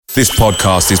This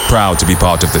podcast is proud to be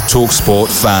part of the TalkSport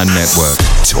Fan Network.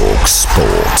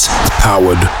 TalkSport.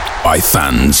 Powered by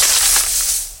fans.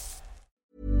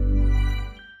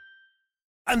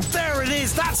 And there it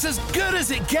is, that's as good as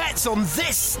it gets on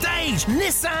this stage.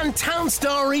 Nissan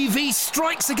Townstar EV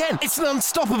strikes again. It's an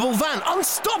unstoppable van,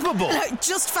 unstoppable.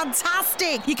 Just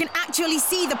fantastic. You can actually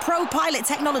see the ProPilot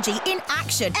technology in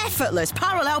action. Effortless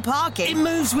parallel parking. It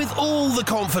moves with all the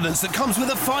confidence that comes with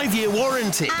a 5-year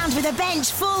warranty. And with a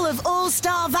bench full of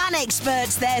all-star van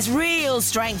experts, there's real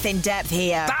strength in depth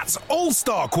here. That's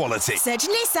all-star quality. Search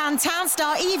Nissan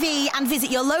Townstar EV and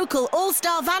visit your local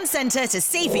all-star van centre to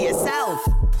see for yourself.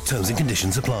 Terms and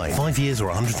conditions apply. 5 years or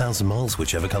 100,000 miles,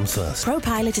 whichever comes first.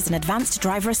 ProPilot is an advanced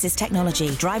driver assist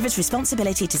technology. Driver's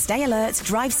responsibility to stay alert,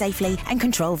 drive safely and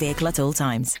control vehicle at all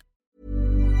times.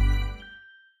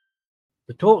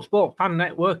 The TalkSport Fan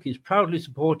Network is proudly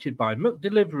supported by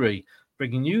McDelivery,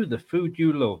 bringing you the food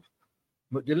you love.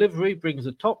 McDelivery brings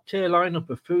a top-tier lineup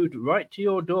of food right to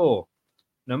your door.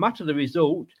 No matter the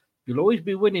result, you'll always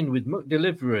be winning with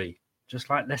McDelivery, just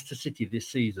like Leicester City this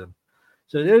season.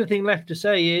 So the only thing left to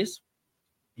say is,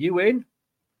 you win.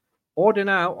 Order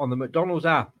now on the McDonald's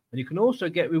app, and you can also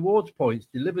get rewards points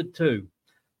delivered too.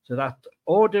 So that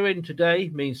ordering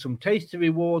today means some tasty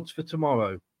rewards for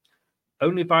tomorrow.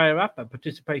 Only via app at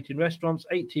participating restaurants,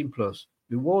 18+.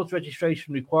 Rewards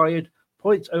registration required.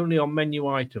 Points only on menu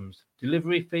items.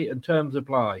 Delivery fee and terms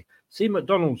apply. See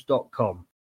mcdonalds.com.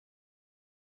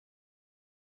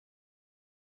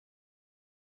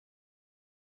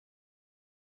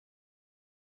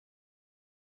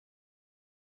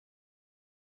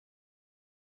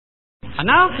 And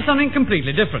now for something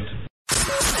completely different.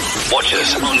 Watch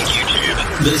us on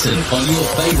YouTube. Listen on your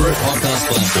favourite podcast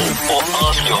platform. Or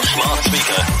ask your smart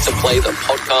speaker to play the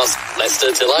podcast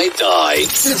Leicester Till I Die.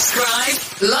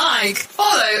 Subscribe, like,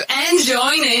 follow and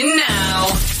join in now.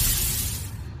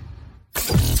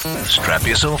 Strap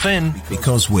yourself in.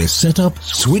 Because we're set up,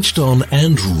 switched on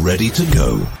and ready to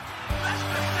go.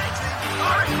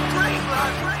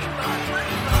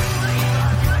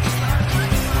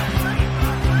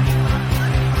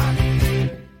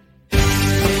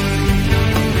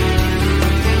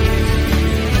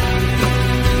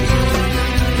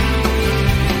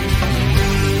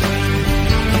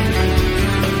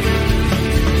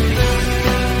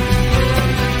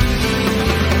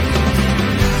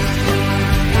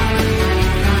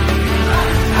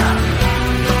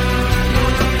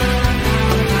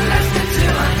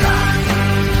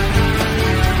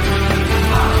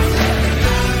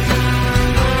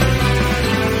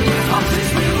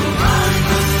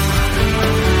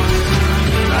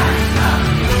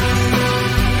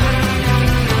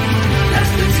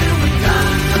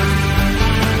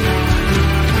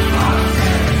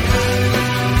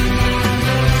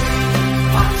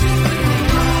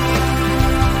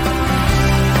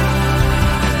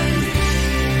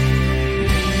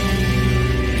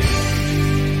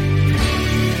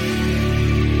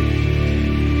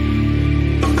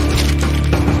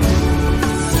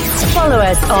 Follow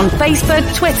us on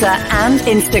Facebook, Twitter and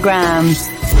Instagram.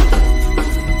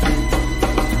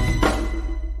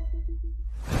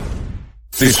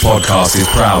 This podcast is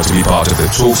proud to be part of the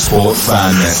TalkSport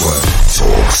Fan Network.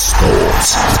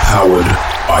 TalkSport. Powered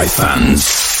by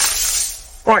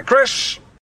fans. Right, Chris.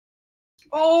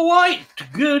 All right.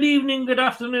 Good evening, good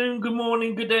afternoon, good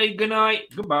morning, good day, good night,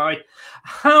 goodbye.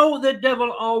 How the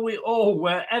devil are we all,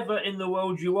 wherever in the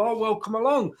world you are? Welcome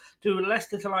along to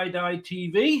Leicester Till I Die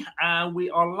TV. We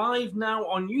are live now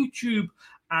on YouTube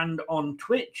and on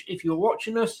Twitch. If you're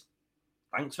watching us,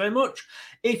 thanks very much.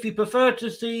 If you prefer to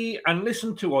see and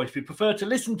listen to, or if you prefer to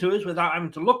listen to us without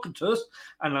having to look at us,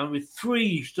 and with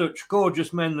three such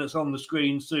gorgeous men that's on the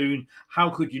screen soon, how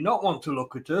could you not want to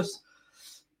look at us?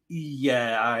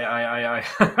 Yeah, I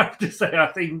have to say, I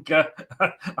think I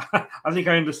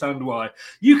understand why.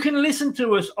 You can listen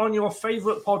to us on your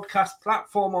favourite podcast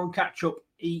platform on Catch Up.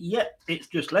 Yep, it's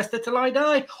just Leicester Till I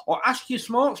Die, or ask your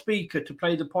smart speaker to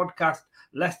play the podcast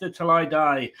Leicester Till I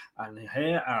Die and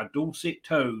hear our dulcet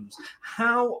tones.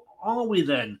 How are we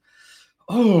then?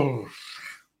 Oh,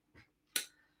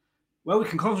 well, we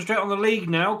can concentrate on the league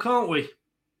now, can't we?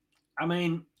 I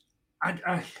mean,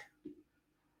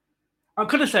 I'm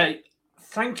going to say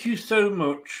thank you so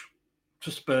much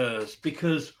to Spurs,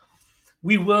 because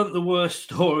we weren't the worst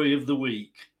story of the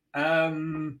week.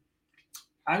 And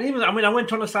even, I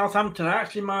went on to Southampton.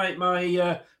 Actually,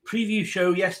 my preview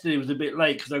show yesterday was a bit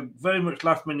late because I very much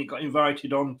last minute got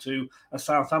invited on to a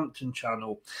Southampton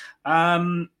channel.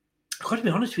 I've got to be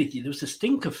honest with you, there was a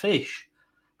stink of fish.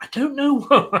 I don't know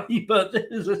why, but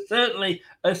there's certainly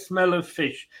a smell of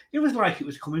fish. It was like it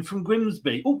was coming from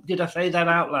Grimsby. Oh, did I say that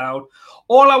out loud?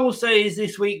 All I will say is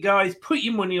this week, guys, put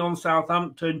your money on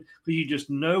Southampton because you just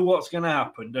know what's going to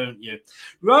happen, don't you?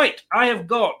 Right, I have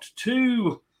got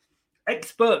two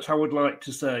experts, I would like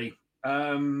to say.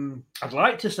 I'd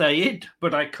like to say it,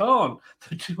 but I can't.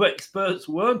 The two experts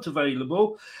weren't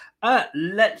available.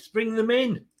 Let's bring them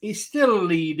in. He's still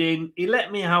leading. He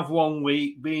let me have 1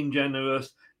 week, being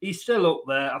generous. He's still up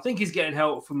there. I think he's getting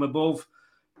help from above.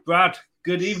 Brad,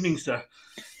 good evening, sir.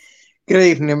 Good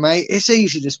evening, mate. It's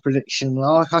easy, this prediction.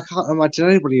 Like, I can't imagine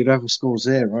anybody who'd ever score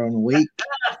 0 in a week.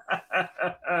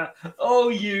 Oh,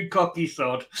 you cocky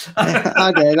sod.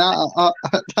 I did.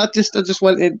 I just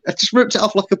went in. I just ripped it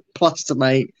off like a plaster,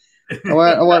 mate. I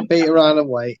won't beat around and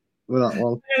wait with that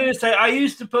one. I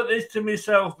used to put this to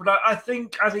myself, but I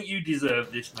think you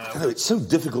deserve this now. Oh, it's so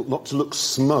difficult not to look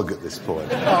smug at this point.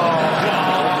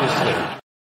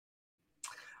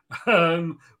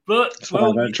 But that's why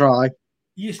I don't try.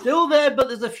 You're still there, but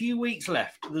there's a few weeks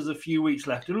left.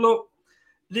 And look,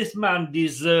 this man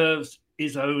deserves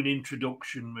his own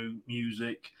introduction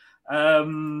music.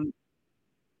 And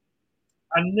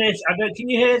this, can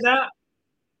you hear that?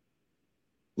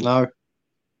 No.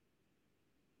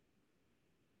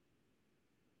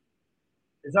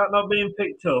 Is that not being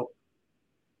picked up?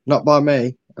 Not by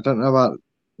me. I don't know about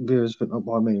viewers, but not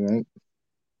by me, mate.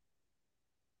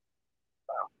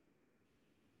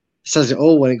 It says it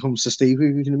all when it comes to Steve.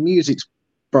 Even the music's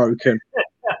broken.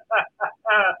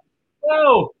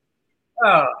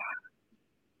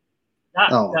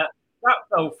 That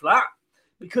fell flat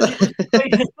because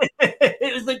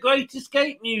it was the Great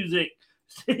Escape music.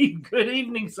 Steve, good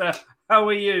evening, sir. How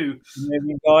are you? Good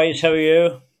evening, guys. How are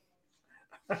you?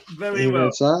 Very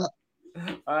well.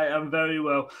 I am very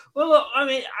well. Well, look,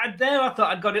 I thought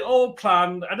I'd got it all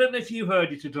planned. I don't know if you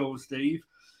heard it at all, Steve,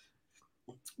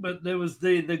 but there was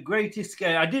the Great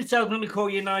Escape. I did say I was going to call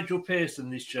you Nigel Pearson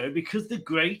this show because the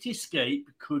Great Escape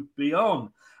could be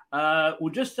on.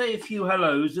 We'll just say a few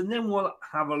hellos and then we'll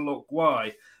have a look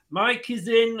why. Mike is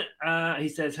in. He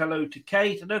says hello to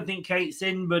Kate. I don't think Kate's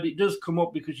in, but it does come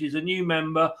up because she's a new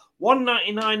member.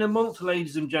 $1.99 a month,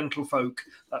 ladies and gentlefolk.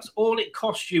 That's all it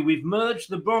costs you. We've merged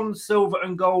the bronze, silver,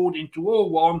 and gold into all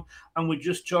one, and we're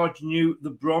just charging you the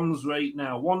bronze rate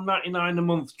now. $1.99 a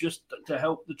month just to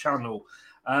help the channel.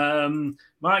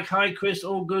 Mike, hi, Chris.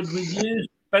 All good with you?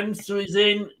 Spencer is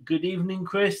in. Good evening,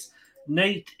 Chris.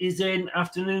 Nate is in.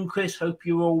 Afternoon, Chris. Hope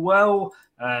you're all well.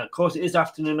 Of course, it is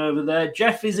afternoon over there.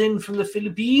 Jeff is in from the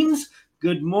Philippines.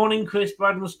 Good morning, Chris,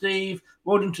 Brad, and Steve.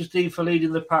 Well done to Steve for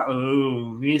leading the pack.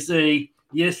 Oh, you see.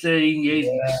 Yeah.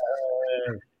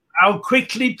 How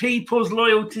quickly people's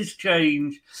loyalties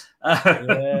change.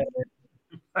 Say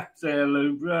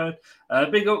hello, Brad.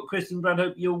 Big up, Chris and Brad.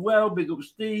 Hope you're well. Big up,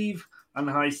 Steve. And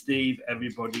hi, Steve.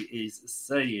 Everybody is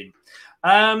saying.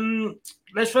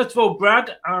 Let's first of all,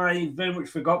 Brad, I very much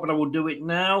forgot, but I will do it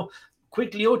now.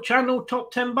 Quickly, your channel,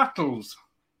 top 10 battles.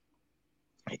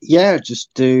 Yeah,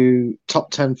 just do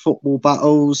top 10 football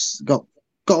battles. Got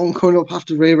on coming up. Have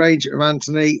to rearrange it around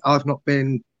Anthony. I've not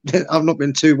been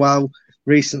too well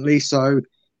recently, so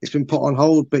it's been put on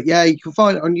hold. But yeah, you can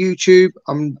find it on YouTube.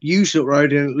 I'm usually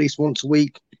uploading at least once a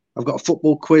week. I've got a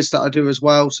football quiz that I do as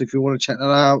well. So if you want to check that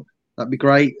out, that'd be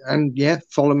great. And yeah,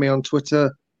 follow me on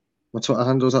Twitter. My Twitter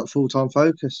handle's at Full Time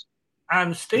Focus.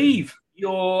 And Steve,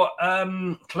 your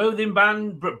clothing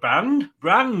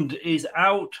brand is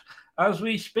out as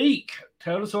we speak.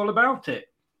 Tell us all about it.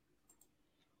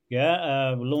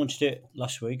 Yeah, we launched it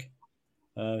last week.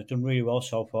 It's done really well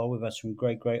so far. We've had some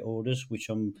great orders, which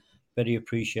I'm very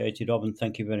appreciated of, and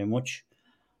thank you very much.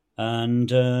 And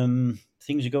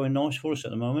things are going nice for us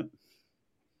at the moment.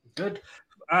 Good.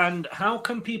 And how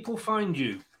can people find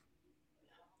you?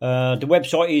 The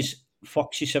website is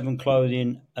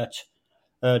Foxy7Clothing at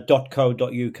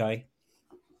 .co.uk.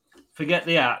 Forget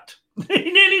the at.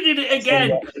 He nearly did it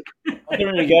again. I did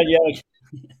it again, yeah.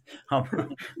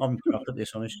 I'm crap at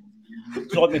this, honest.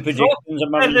 It's like my predictions.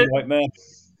 I'm having a nightmare.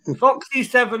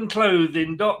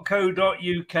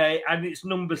 Foxy7Clothing.co.uk, and it's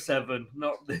number 7,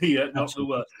 not the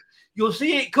word. You'll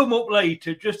see it come up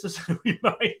later, just as a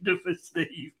reminder for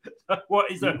Steve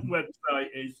what his own website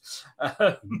is.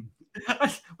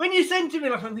 When you sent it to me,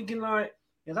 I'm thinking like,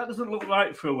 yeah, that doesn't look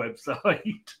right for a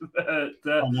website. But,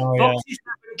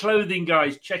 Foxy7 Clothing,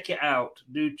 guys, check it out.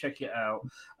 Do check it out.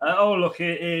 Oh, look,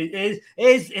 here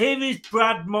is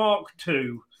Brad Mark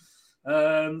 2.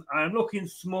 I'm looking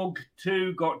smug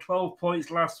too. Got 12 points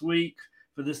last week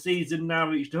for the season. Now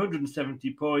reached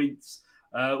 170 points.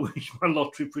 Which my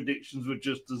lottery predictions were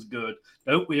just as good.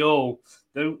 Don't we all?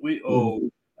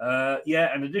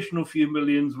 An additional few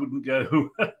millions wouldn't go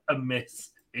amiss.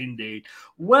 Indeed.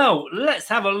 Well, let's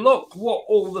have a look what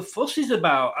all the fuss is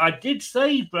about. I did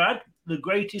say, Brad, The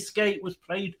Great Escape was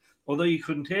played, although you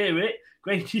couldn't hear it.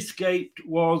 Great Escape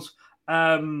was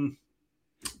being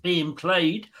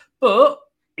played, but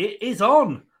it is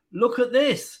on. Look at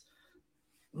this.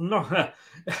 No,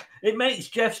 it makes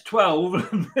Jeff's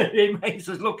 12. It makes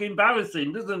us look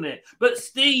embarrassing, doesn't it? But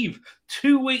Steve,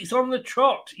 2 weeks on the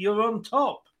trot, you're on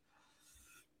top.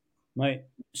 Mate,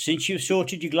 since you've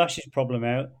sorted your glasses problem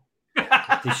out,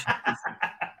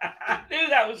 I knew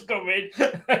that was coming.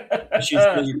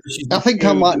 I think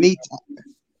I might need.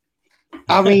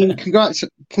 I mean,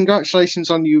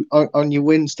 congratulations on your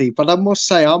win, Steve. But I must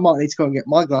say, I might need to go and get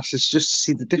my glasses just to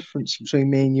see the difference between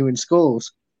me and you in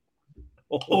scores.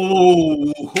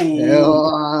 I'm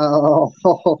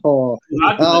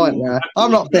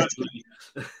not bitter.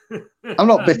 I'm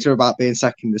not bitter about being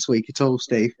second this week at all,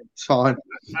 Steve. It's fine.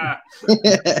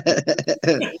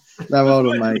 No, hold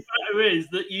on, mate. The matter is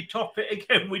that you top it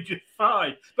again with just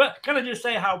 5. But can I just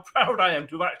say how proud I am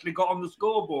to have actually got on the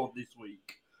scoreboard this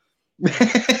week?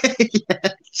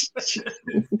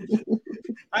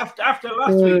 After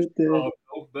last week's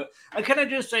article, but can I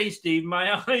just say, Steve,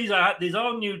 my eyes are these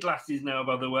are new glasses now,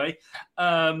 by the way,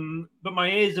 but my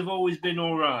ears have always been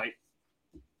all right.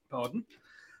 Pardon?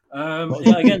 What's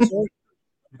that again, sorry?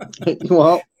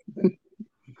 What?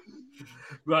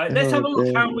 Right, let's have a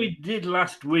look how we did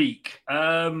last week.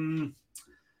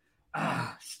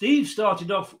 Steve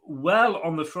started off well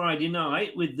on the Friday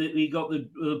night he got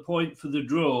the point for the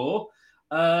draw.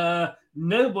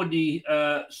 Nobody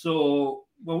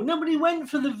nobody went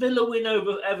for the Villa win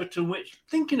over Everton, which,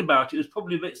 thinking about it, was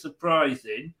probably a bit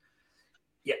surprising.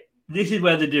 Yeah, this is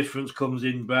where the difference comes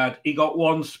in, Brad. He got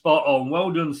one spot on.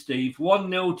 Well done, Steve.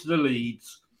 1-0 to the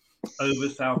Leeds over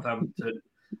Southampton.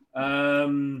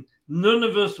 None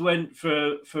of us went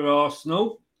for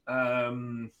Arsenal.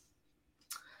 But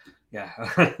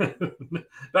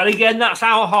again, that's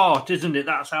our heart, isn't it?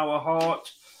 That's our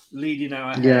heart leading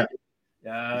our head.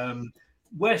 Yeah.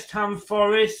 West Ham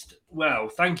Forest. Well,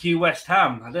 thank you, West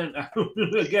Ham. I don't know.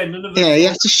 Again, none of us. Yeah, you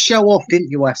have to show off,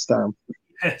 didn't you, West Ham?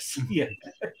 Yes, yeah.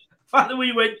 The fact that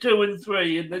we went 2 and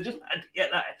 3 and they just had to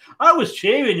get that. I was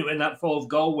cheering when that 4th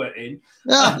goal went in.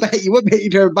 I bet you would be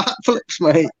doing backflips,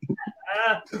 mate.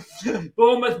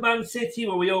 Bournemouth, Man City.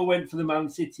 Well, we all went for the Man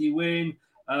City win.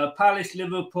 Palace,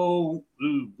 Liverpool.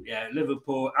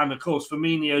 Liverpool. And, of course,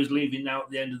 Firmino's leaving now at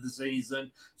the end of the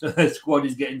season. So their squad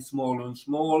is getting smaller and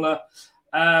smaller.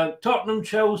 Tottenham,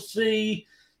 Chelsea.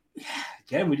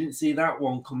 Again, we didn't see that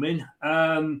one coming.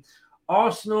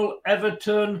 Arsenal,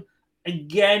 Everton.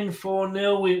 Again,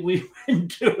 4-0. We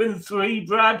went 2 and 3,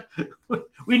 Brad.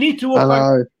 We need to up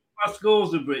our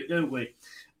scores a bit, don't we?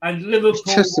 And Liverpool.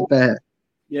 Just a bit.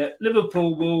 Yeah,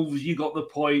 Liverpool, Wolves, you got the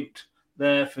point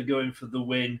there for going for the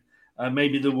win.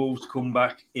 Maybe the Wolves'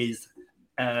 comeback is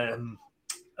over.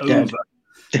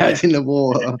 Dead in the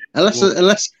water.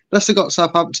 Unless they've got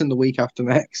Southampton the week after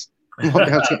next. Might be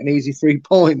able to get an easy 3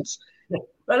 points.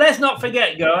 But let's not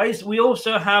forget, guys, we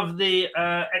also have the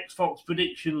Xbox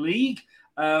Prediction League.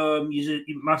 All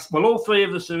 3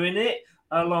 of us are in it,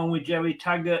 along with Jerry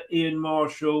Taggart, Ian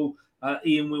Marshall,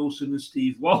 Ian Wilson and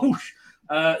Steve Walsh.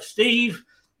 Steve,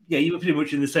 you were pretty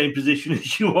much in the same position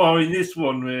as you are in this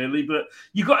one, really, but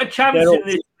you got a chance in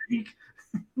this league.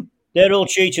 They're all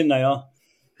cheating, they are.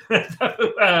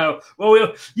 I'll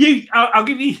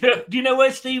give you. Do you know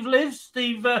where Steve lives,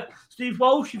 Steve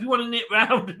Walsh? If you want to nip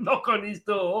round and knock on his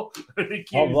door and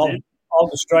accuse him, I'll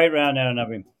go straight round there and have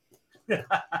him.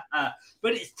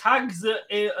 But it's Tags that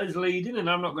is leading, and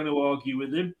I'm not going to argue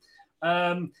with him.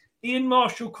 Ian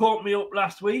Marshall caught me up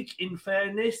last week, in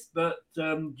fairness, but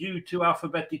due to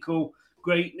alphabetical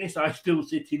greatness, I still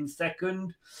sit in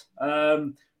second.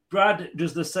 Brad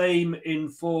does the same in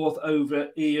 4th over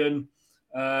Ian.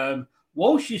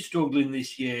 Walsh is struggling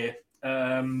this year,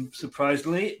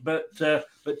 surprisingly, but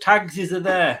Tags is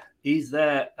there. He's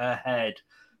there ahead.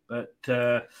 But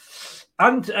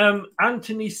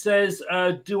Anthony says,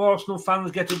 do Arsenal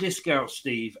fans get a discount,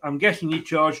 Steve? I'm guessing you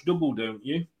charge double, don't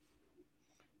you?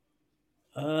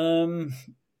 I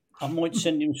might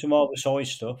send him some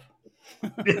oversized stuff.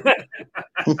 Is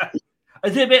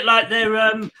it a bit like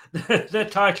their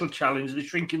title challenge, the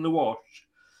Shrinking the Wash?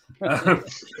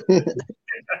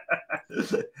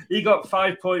 He got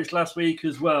 5 points last week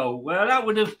as well. Well, that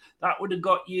would have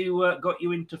got you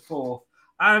into 4th.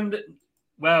 And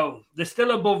well, they're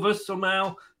still above us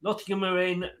somehow. Nottingham are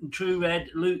in. True Red.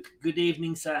 Luke, good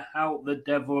evening, sir. How the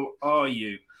devil are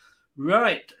you?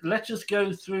 Right, let us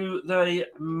go through the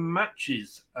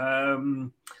matches.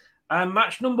 And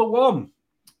match number 1.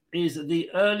 is the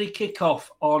early kickoff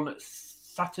on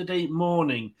Saturday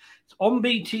morning. It's on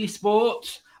BT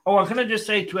Sports. Oh, can I just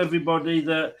say to everybody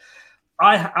that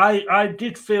I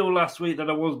did feel last week that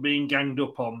I was being ganged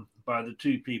up on by the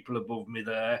two people above me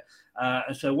there.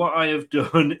 And so what I have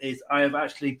done is I have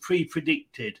actually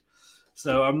pre-predicted.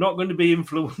 So I'm not going to be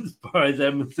influenced by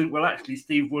them and think, well, actually,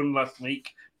 Steve won last week.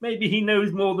 Maybe he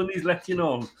knows more than he's letting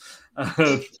on.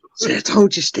 See, I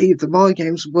told you, Steve, the My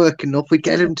Games are working up. We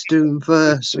get him to do them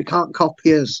first. We can't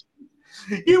copy us.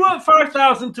 You weren't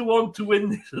 5,000 to 1 to win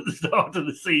this at the start of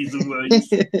the season, were you?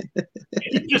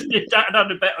 You just did that and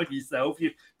had a bet on yourself.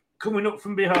 You're coming up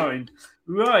from behind.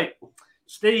 Right.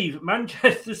 Steve,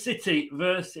 Manchester City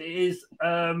versus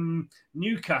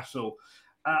Newcastle.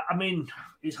 I mean,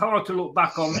 it's hard to look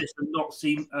back on this and not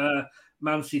see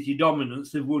Man City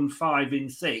dominance. They've won 5 in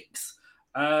 6.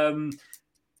 Of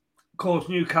course,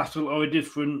 Newcastle are a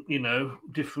different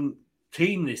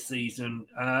team this season.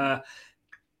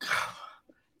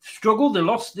 Struggled. They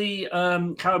lost the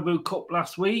Carabao Cup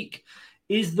last week.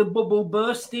 Is the bubble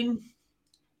bursting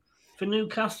for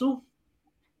Newcastle?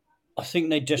 I think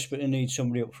they desperately need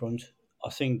somebody up front. I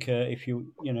think if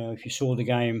you saw the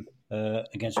game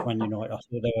against Man United, I thought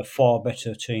they were a far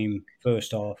better team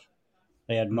first half.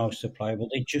 They had most of the play, but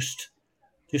they just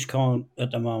can't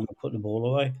at the moment put the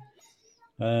ball away.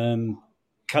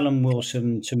 Callum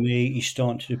Wilson, to me, he's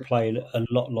starting to play a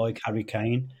lot like Harry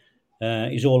Kane.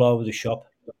 He's all over the shop,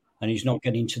 and he's not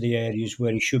getting to the areas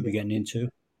where he should be getting into.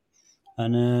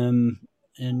 And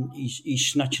he's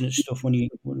snatching at stuff when he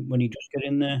does get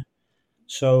in there.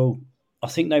 So I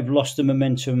think they've lost the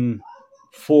momentum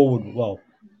forward. Well,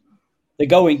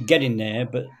 they're getting there,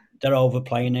 but they're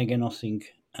overplaying again, I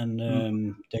think. And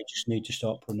they just need to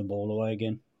start putting the ball away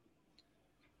again.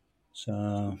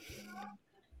 So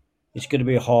it's going to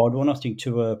be a hard one, I think,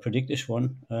 to predict this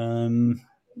one.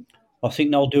 I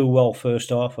think they'll do well first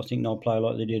half. I think they'll play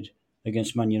like they did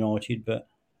against Man United, but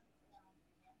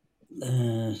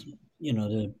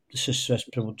the success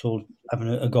people told having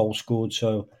a goal scored.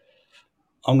 So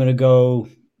I'm going to go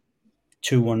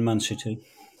 2-1 Man City.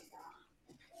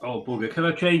 Oh, bugger. Can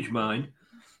I change mine?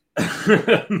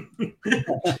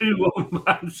 2-1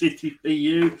 Man City for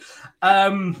you.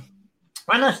 When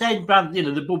I said, Brad,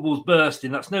 the bubble's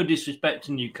bursting, that's no disrespect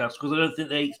to Newcastle because I don't think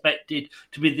they expected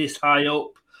to be this high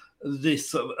up this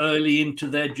sort of early into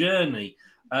their journey.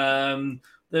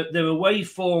 Their away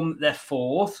form, they're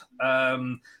 4th.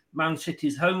 Man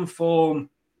City's home form,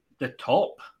 they're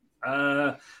top.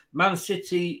 Man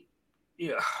City,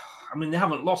 they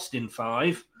haven't lost in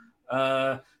 5.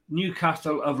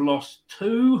 Newcastle have lost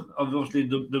 2, obviously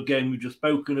the game we've just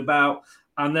spoken about,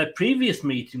 and their previous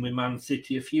meeting with Man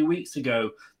City a few weeks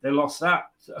ago, they lost that.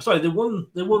 Sorry, they won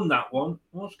that one.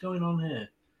 What's going on here?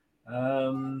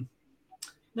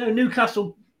 No,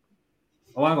 Newcastle.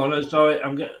 Oh, hang on. Sorry,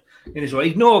 I'm getting this way.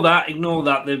 Ignore that.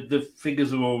 The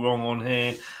figures are all wrong on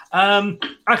here. Like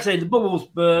I say, the bubbles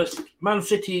burst. Man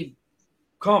City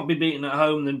can't be beaten at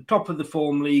home. Then top of the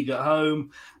form league at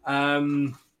home.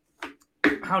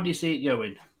 How do you see it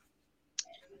going?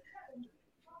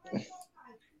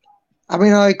 I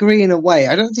mean, I agree in a way.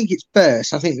 I don't think it's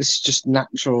burst. I think this is just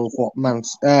natural of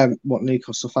what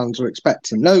Newcastle fans were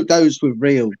expecting. No, those were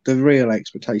the real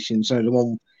expectations. So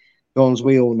the ones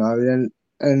we all know,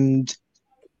 and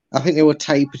I think they were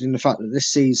tapered in the fact that this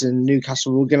season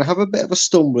Newcastle were going to have a bit of a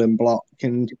stumbling block,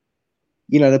 and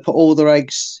they put all their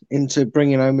eggs into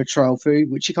bringing home a trophy,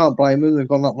 which you can't blame them. They've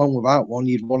gone that long without one.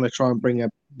 You'd want to try and bring a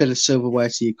bit of silverware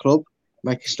to your club,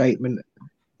 make a statement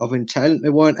of intent. They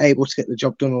weren't able to get the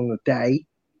job done on the day.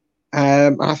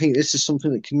 I think this is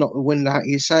something that can knock the wind out of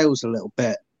your sails a little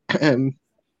bit. But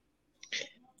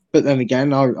then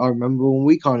again, I remember when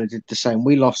we kind of did the same.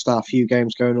 We lost our few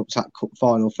games going up to that cup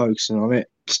final, focusing on it.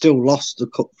 Still lost the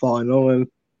cup final and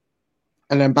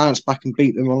then bounced back and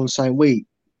beat them on the same week.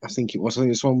 I think it was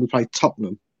when we played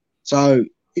Tottenham. So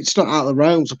it's not out of the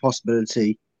realms of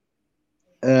possibility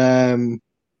that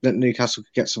Newcastle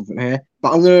could get something here.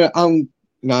 But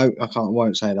no, I can't. I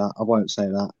won't say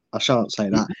that. I shan't say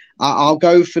that. I'll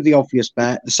go for the obvious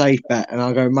bet, the safe bet, and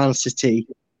I'll go Man City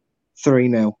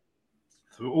 3-0.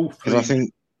 Because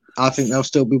I think they'll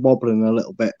still be wobbling a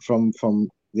little bit from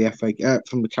the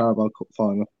from the Carabao Cup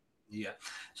final. Yeah.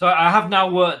 So I have now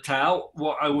worked out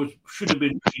what should have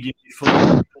been reading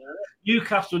before.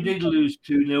 Newcastle did lose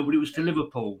 2-0, but it was to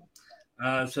Liverpool.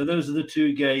 So those are the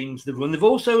 2 games they've won. They've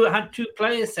also had 2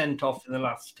 players sent off in the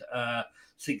last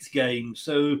 6 games.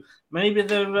 So maybe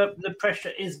the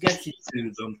pressure is getting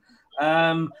to them.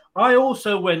 I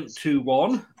also went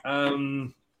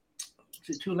 2-1.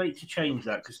 Is it too late to change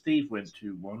that? Because Steve went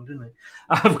 2-1, didn't he?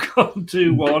 I've gone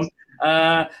 2-1.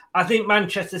 I think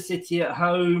Manchester City at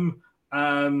home.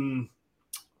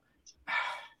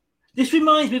 This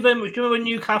reminds me very much. Do you remember when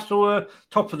Newcastle were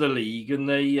top of the league and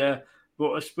they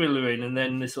brought a Spriller in, and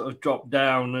then they sort of dropped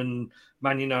down, and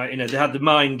Man United, they had the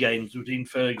mind games between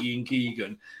Fergie and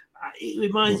Keegan. It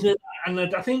reminds me of that, and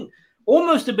I think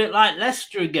almost a bit like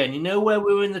Leicester again, where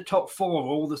we were in the top 4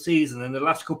 all the season, and the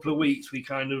last couple of weeks we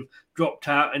kind of dropped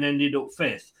out and ended up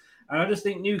 5th. And I just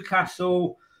think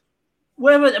Newcastle,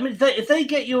 if they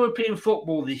get European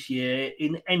football this year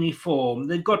in any form,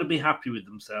 they've got to be happy with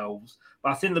themselves.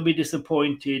 But I think they'll be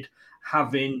disappointed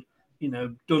having,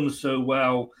 done so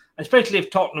well, especially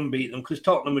if Tottenham beat them, because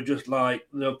Tottenham are just like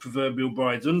the proverbial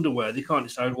bride's underwear. They can't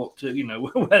decide what to,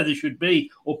 where they should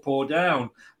be, up or down.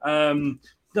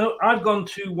 So I've gone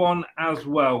 2-1 as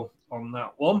well on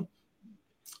that one.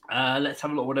 Let's have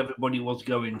a look what everybody was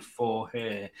going for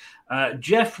here.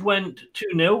 Jeff went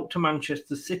 2-0 to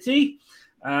Manchester City.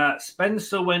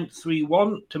 Spencer went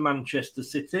 3-1 to Manchester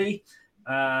City.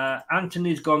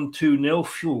 Anthony's gone 2-0.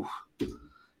 Phew.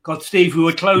 God, Steve, we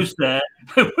were close there.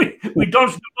 we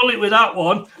dodged the bullet with that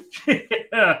one.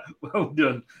 Yeah, well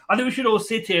done. I think we should all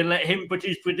sit here and let him put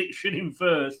his prediction in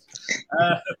first.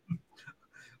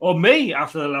 Or me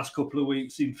after the last couple of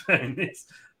weeks, in fairness.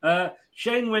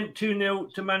 Shane went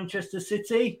 2-0 to Manchester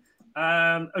City.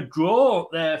 A draw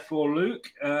there for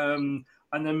Luke. And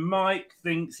then Mike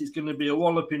thinks it's going to be a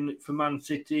walloping for Man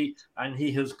City, and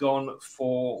he has gone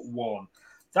 4-1.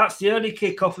 That's the early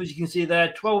kickoff, as you can see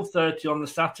there, 12:30 on the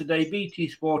Saturday. BT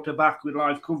Sport are back with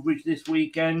live coverage this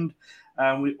weekend.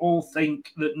 And we all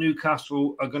think that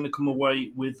Newcastle are going to come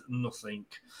away with nothing.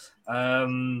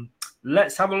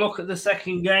 Let's have a look at the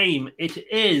second game. It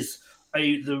is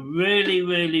the really,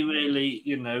 really, really,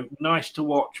 nice to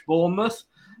watch Bournemouth,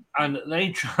 and they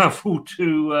travel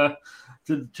to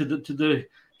the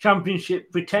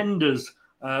Championship pretenders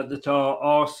that are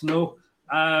Arsenal.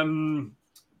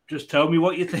 Just tell me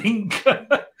what you think,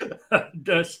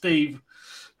 Steve.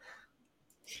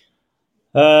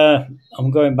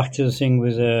 I'm going back to the thing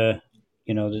with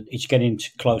it's getting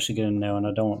close again now, and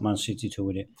I don't want Man City to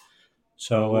win it.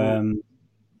 So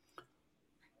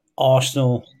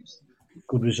Arsenal,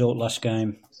 good result last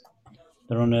game.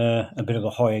 They're on a bit of a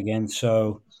high again,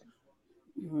 so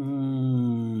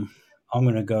I'm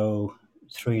going to go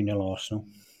 3-0 Arsenal.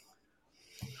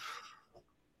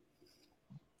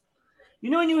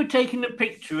 When you were taking the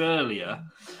picture earlier,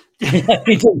 I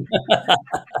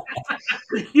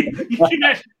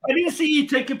didn't see you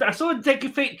take I saw you take a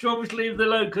picture, obviously, of the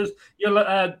logo, because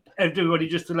everybody,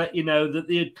 just to let you know that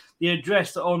the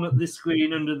address on the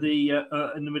screen under the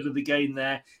in the middle of the game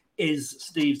there is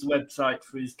Steve's website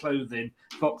for his clothing,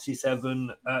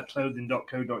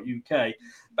 foxy7clothing.co.uk.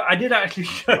 But I did actually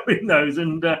show him those,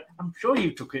 and I'm sure you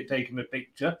taken a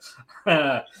picture.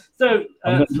 I'll go back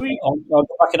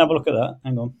and have a look at that.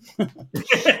 Hang on.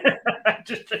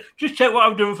 just check what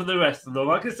I've done for the rest of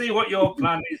them. I can see what your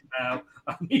plan is now.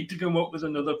 I need to come up with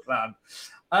another plan.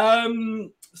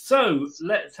 So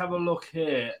let's have a look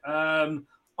here.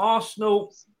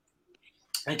 Arsenal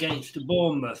against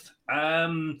Bournemouth.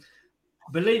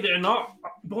 Believe it or not,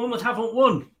 Bournemouth haven't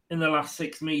won in the last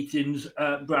 6 meetings,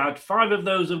 Brad. 5 of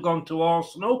those have gone to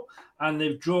Arsenal, and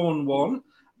they've drawn 1.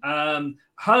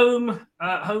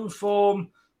 Home form,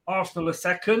 Arsenal are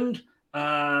second,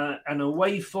 and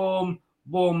away form,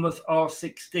 Bournemouth are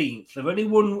 16th. They've only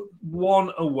won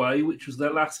 1 away, which was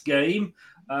their last game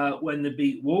when they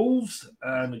beat Wolves,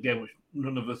 and again, which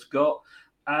none of us got.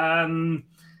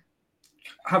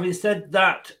 Having said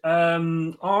that,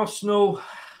 Arsenal,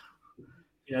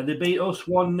 they beat us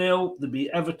 1-0. They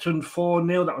beat Everton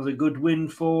 4-0. That was a good win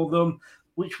for them.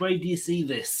 Which way do you see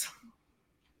this?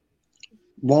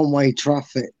 One-way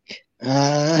traffic.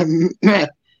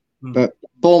 But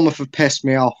Bournemouth have pissed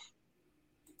me off.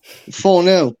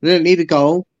 4-0. They didn't need a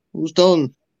goal. It was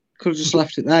done. Could have just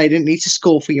left it there. You didn't need to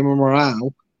score for your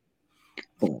morale.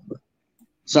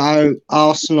 So,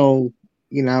 Arsenal,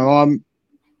 you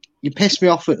pissed me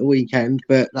off at the weekend,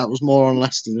 but that was more on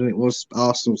Leicester than it was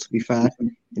Arsenal, to be fair,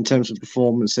 in terms of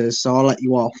performances. So I'll let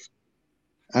you off.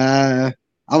 I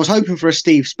was hoping for a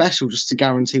Steve special just to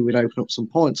guarantee we'd open up some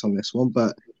points on this one,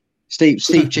 but Steve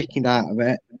chickened out of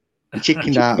it. He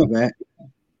chickened out of it.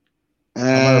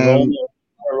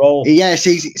 Yeah,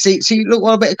 see, look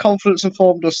what a bit of confidence and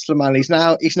form does to the man. He's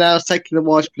now taking the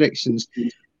wise predictions.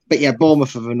 But yeah,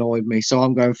 Bournemouth have annoyed me, so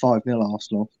I'm going 5-0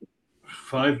 Arsenal.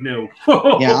 5-0.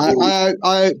 Yeah,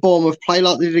 I Bournemouth play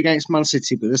like they did against Man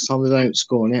City, but this time they don't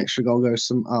score, and the extra goal goes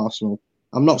to Arsenal.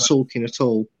 I'm not sulking at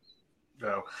all.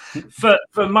 So,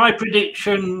 for my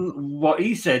prediction, what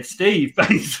he said, Steve,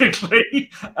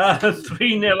 basically,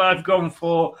 3-0 I've gone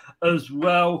for as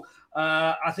well.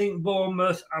 I think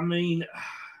Bournemouth, I mean,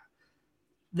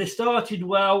 they started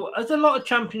well, as a lot of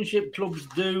Championship clubs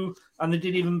do, and they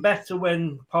did even better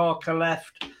when Parker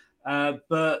left.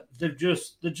 But they're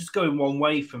just going one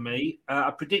way for me. I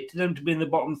predicted them to be in the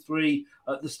bottom 3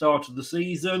 at the start of the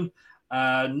season.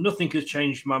 Nothing has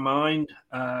changed my mind.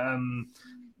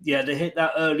 Yeah, they hit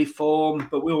that early form,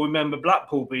 but we'll remember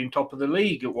Blackpool being top of the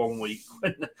league at 1 week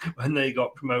when they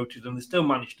got promoted, and they still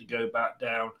managed to go back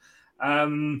down.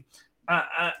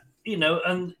 You know,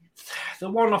 and the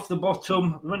one off the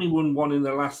bottom, I've only won 1 in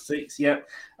the last 6 yet.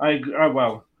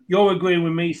 Well, you're agreeing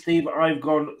with me, Steve. I've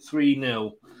gone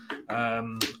 3-0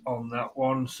 on that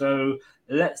one. So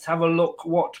let's have a look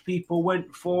what people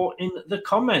went for in the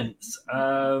comments.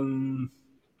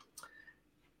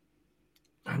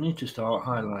 I need to start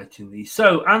highlighting these.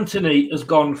 So Anthony has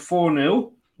gone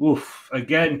 4-0. Oof,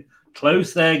 again,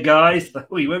 close there, guys.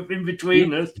 He went in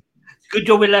between us. Good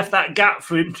job we left that gap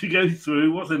for him to go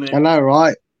through, wasn't it? I know,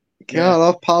 right? Yeah, I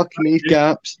love parking these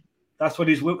gaps. That's what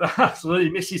his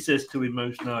missus says to him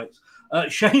most nights.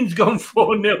 Shane's gone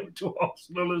 4-0 to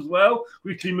Arsenal as well.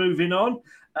 Quickly moving on.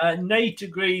 Nate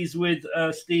agrees with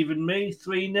Steve and me,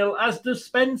 3-0, as does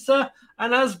Spencer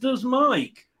and as does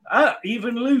Mike.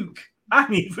 Even Luke.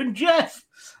 And even Jeff.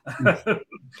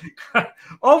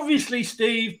 Obviously,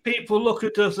 Steve, people look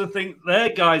at us and think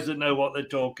they're guys that know what they're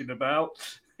talking about.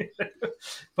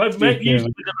 But maybe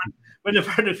when I've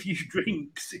had a few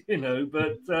drinks, you know,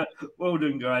 but well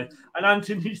done, guys. And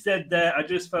Anthony said there, I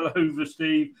just fell over,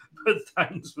 Steve, but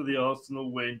thanks for the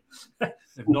Arsenal win.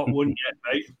 They've not won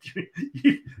yet,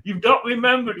 mate. You've not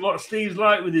remembered what Steve's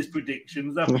like with his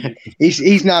predictions, have you?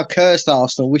 He's now cursed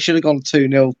Arsenal. We should have gone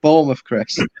 2-0 Bournemouth,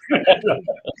 Chris.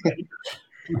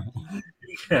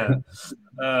 Yeah.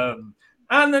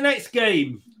 And the next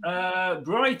game,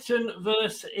 Brighton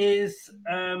versus...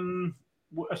 the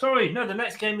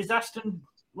next game is Aston...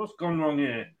 What's gone wrong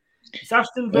here? It's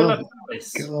Aston Villa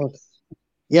Palace. God.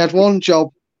 He had one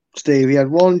job, Steve. He had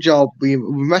one job. We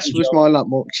messed with my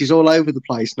laptop. She's all over the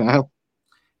place now.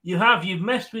 You've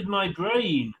messed with my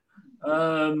brain.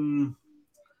 That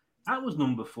was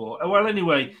number 4. Well,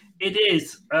 anyway, it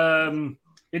is Aston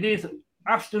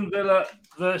Villa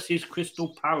versus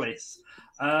Crystal Palace.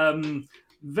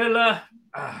 Villa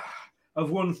have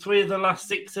won 3 of the last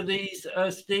 6 of these,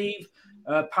 Steve.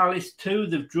 Palace 2,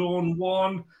 they've drawn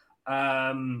 1.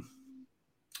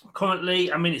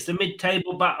 Currently, I mean, it's a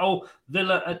mid-table battle.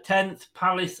 Villa are 10th,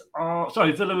 Villa are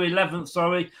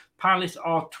 11th, Palace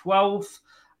are 12th.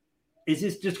 Is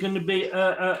this just going to be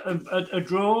a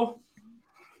draw?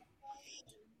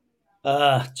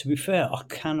 To be fair, I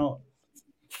cannot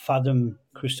fathom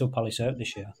Crystal Palace out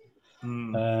this year.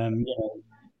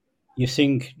 You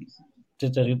think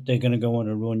that they're going to go on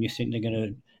a run. You think they're going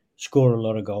to score a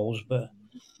lot of goals, but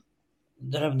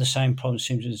they're having the same problem.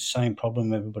 Seems the same problem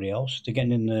with everybody else. They're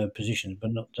getting in the positions,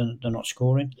 but they're not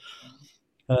scoring.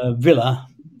 Villa,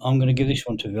 I'm going to give this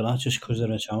one to Villa just because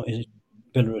they're at home. Is it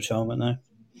Villa at home now?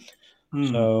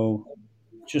 So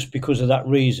just because of that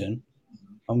reason,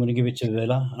 I'm going to give it to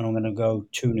Villa, and I'm going to go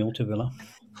 2-0 to Villa.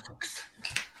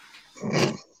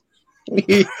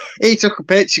 He took a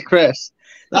picture, Chris.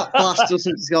 That bastard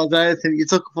doesn't score anything. You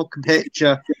took a fucking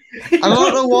picture. I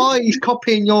don't know why he's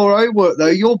copying your own work though.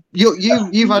 You've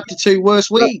had the 2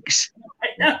 worst weeks.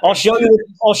 I'll show you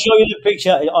the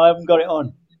picture. I haven't got it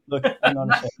on. Look, hang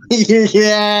on a second.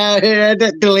 yeah.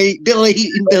 Delete.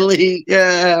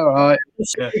 Yeah, all right.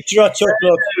 Picture I took.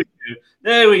 Look.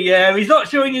 There we go. He's not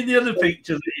showing you the other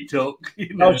picture that he took.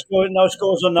 You know. No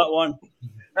scores on that one.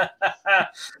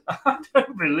 I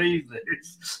don't believe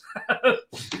this.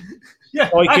 Yeah,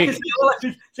 I can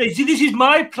see, this is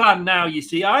my plan now, you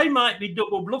see. I might be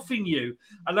double bluffing you,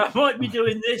 and I might be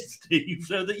doing this, Steve,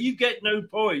 so that you get no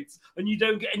points and you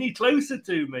don't get any closer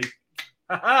to me.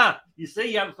 You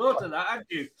see, you haven't thought of that, have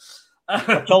you?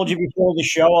 I told you before the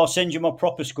show, I'll send you my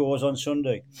proper scores on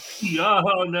Sunday.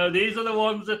 Oh, no, these are the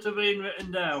ones that have been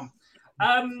written down.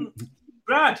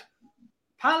 Brad,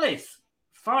 Palace,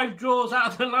 5 draws out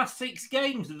of the last 6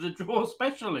 games of the draw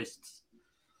specialists.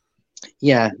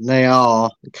 Yeah, they are.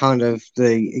 Kind of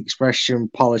the expression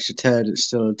polish a turd, it's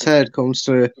still a turd comes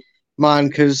to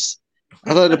mind because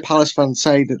although the Palace fans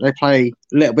say that they play a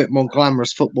little bit more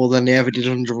glamorous football than they ever did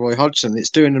under Roy Hodgson,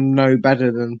 it's doing them no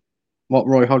better than what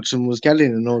Roy Hodgson was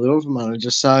getting and all the other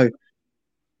managers. So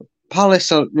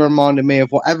Palace reminded me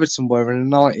of what Everton were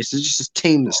in the 90s. They're just a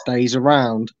team that stays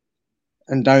around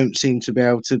and don't seem to be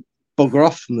able to bugger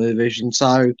off from the division.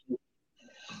 So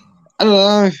I don't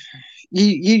know.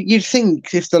 You'd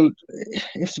think if the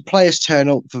players turn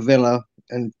up for Villa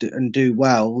and do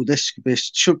well, this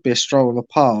should be a stroll in the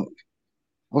park.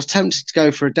 I was tempted to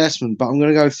go for a Desmond, but I'm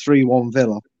going to go 3-1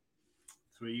 Villa.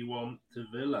 3-1 to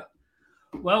Villa.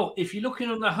 Well, if you're looking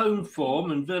on the home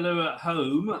form and Villa at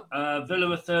home,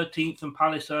 Villa are 13th and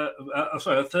Palace are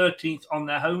 13th on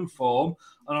their home form,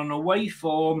 and on away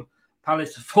form,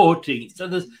 Palace are 14th. So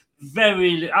there's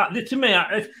to me,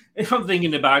 if I'm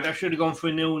thinking about it, I should have gone for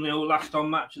a 0-0 last on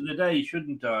match of the day,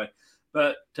 shouldn't I?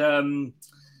 But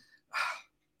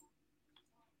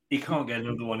he can't get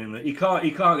another one in there. He can't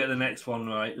get the next one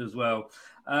right as well.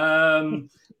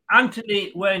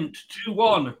 Anthony went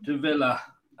 2-1 to Villa.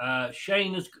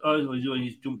 Shane he's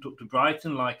jumped up to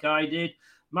Brighton like I did.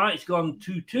 Mike's gone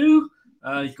 2-2.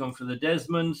 He's gone for the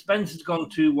Desmond. Spencer's gone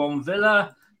 2-1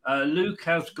 Villa. Luke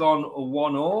has gone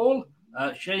 1-1.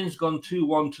 Shane's gone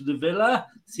 2-1 to the Villa.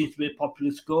 Seems to be a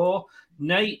popular score.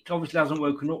 Nate obviously hasn't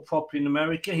woken up properly in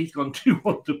America. He's gone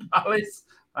 2-1 to Palace.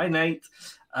 Hi, Nate.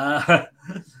 And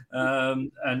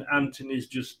Anthony's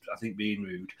just, I think, being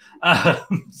rude.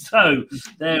 So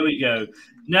there we go.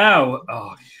 Now,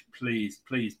 please,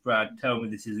 Brad, tell me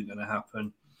this isn't going to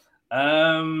happen.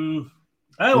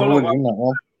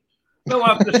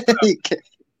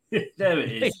 There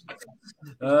it is.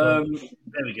 There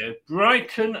we go.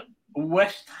 Brighton,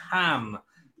 West Ham.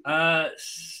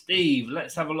 Steve,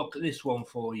 let's have a look at this one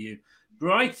for you.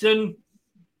 Brighton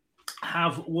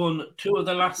have won 2 of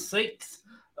the last 6,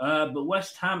 but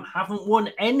West Ham haven't won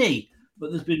any.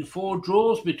 But there's been 4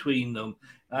 draws between them.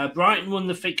 Brighton won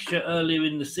the fixture earlier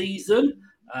in the season.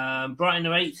 Brighton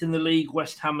are 8th in the league.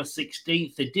 West Ham are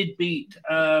 16th. They did beat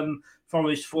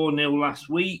Forest 4-0 last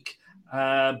week,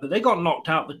 but they got knocked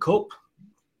out the cup.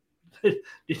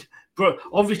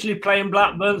 Obviously, playing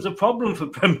Blackburn's a problem for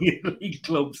Premier League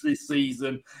clubs this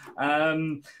season.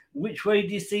 Which way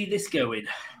do you see this going?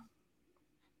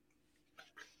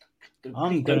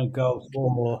 I'm going to go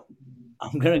for a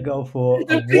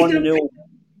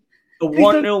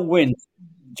 1-0 win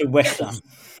to West Ham.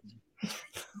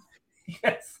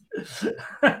 Yes.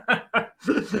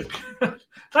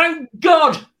 Thank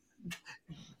God.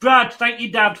 Brad, thank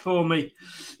your dad for me.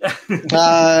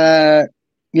 Yeah,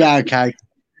 okay.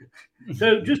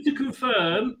 So just to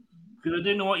confirm, because I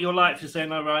don't know what you're like for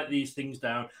saying I write these things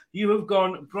down, you have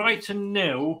gone Brighton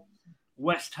 0,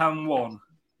 West Ham 1.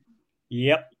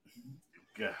 Yep.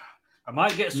 I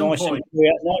might get some points.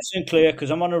 Nice and clear, because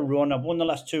I'm on a run. I've won the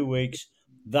last 2 weeks.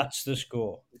 That's the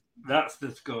score. That's the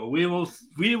score. We will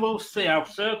see. I'll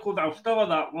star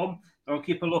that one. I'll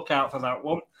keep a lookout for that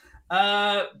one.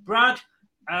 Brad,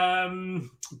 Brighton,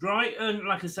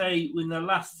 like I say, in the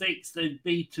last 6, they've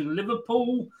beaten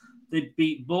Liverpool, they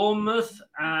beat Bournemouth,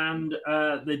 and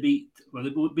they beat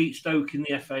Stoke in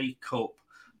the FA Cup.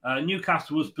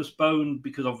 Newcastle was postponed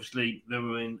because obviously they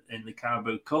were in the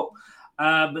Carabao Cup,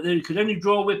 but they could only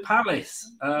draw with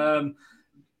Palace. On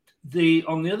the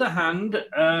other hand,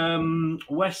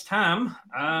 West Ham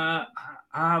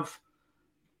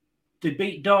they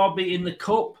beat Derby in the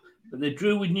Cup, but they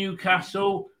drew with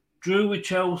Newcastle, drew with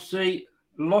Chelsea,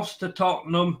 lost to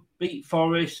Tottenham, beat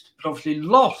Forest, but obviously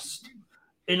lost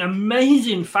in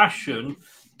amazing fashion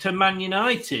to Man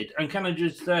United. And can I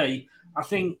just say, I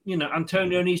think,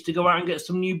 Antonio needs to go out and get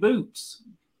some new boots.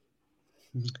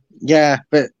 Yeah,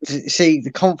 but see,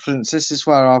 the confidence, this is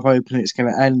where I've hoping it's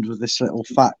going to end with this little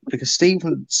fact, because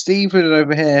Stephen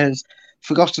over here has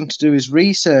forgotten to do his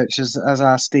research as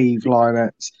our Steve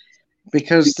Lynett,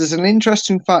 because there's an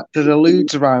interesting fact that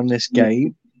alludes around this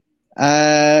game,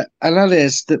 and that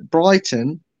is that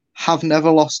Brighton have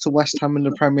never lost to West Ham in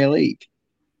the Premier League.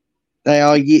 They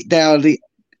are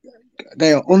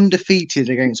undefeated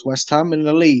against West Ham in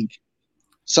the league.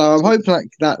 So I'm hoping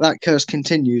that curse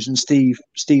continues, and Steve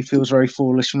feels very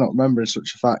foolish for not remembering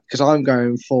such a fact, because I'm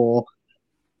going for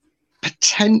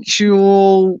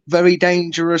potential very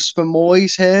dangerous for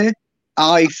Moyes here.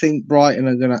 I think Brighton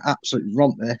are going to absolutely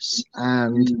romp this,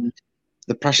 and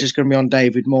the pressure's going to be on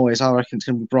David Moyes. I reckon it's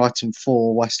going to be Brighton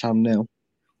 4, West Ham 0.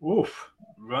 Oof.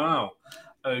 Wow.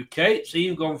 Okay, so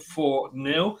you've gone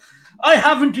 4-0. I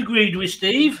haven't agreed with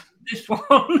Steve. This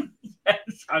one,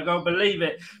 yes, I can't believe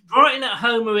it. Brighton at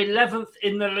home are 11th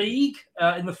in the league,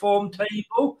 in the form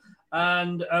table,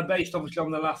 and based obviously on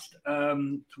the last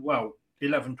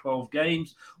 11-12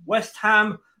 games. West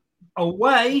Ham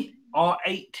away are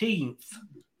 18th.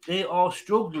 They are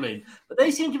struggling, but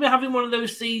they seem to be having one of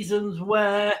those seasons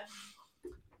where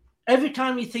every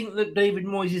time you think that David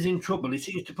Moyes is in trouble, he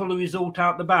seems to pull a result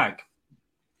out the bag.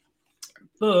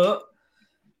 But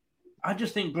I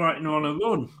just think Brighton are on a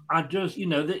run.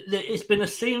 it's been a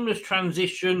seamless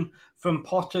transition from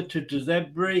Potter to De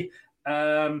Zerbi.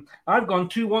 I've gone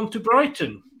 2-1 to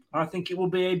Brighton. I think it will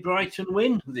be a Brighton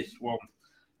win, this one.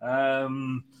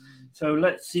 So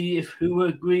let's see if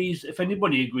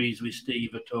anybody agrees with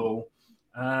Steve at all.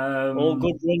 All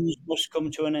good runs must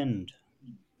come to an end.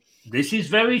 This is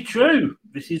very true.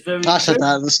 I said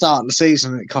that at the start of the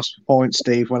season, and it cost me points,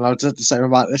 Steve, when I did the same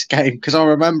about this game, because I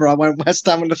remember I went West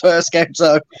Ham in the first game,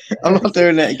 so I'm not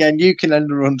doing it again. You can end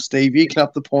the run, Steve. You can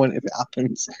have the point if it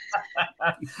happens.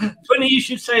 Funny you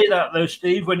should say that, though,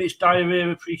 Steve, when it's Diarrhea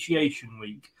Appreciation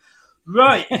Week.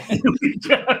 Right.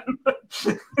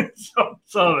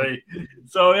 Sorry.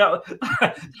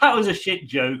 That was a shit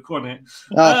joke, wasn't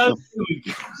it?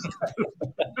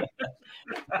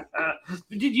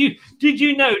 Did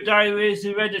you know diarrhea is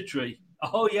hereditary?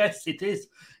 Oh yes, it is.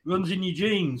 Runs in your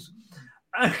genes.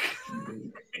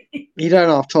 You don't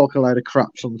have to talk a load of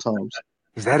crap sometimes.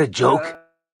 Is that a joke?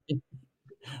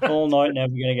 All night now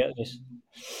we're going to get this.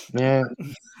 Yeah.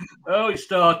 Oh, it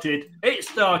started. It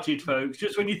started, folks.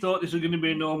 Just when you thought this was going to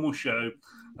be a normal show.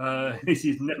 This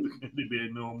is never going to be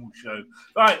a normal show.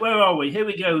 Right, where are we? Here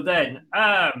we go then.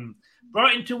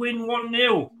 Brighton to win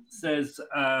 1-0, says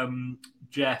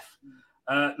Jeff.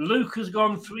 Luke has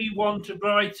gone 3-1 to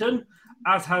Brighton,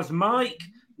 as has Mike.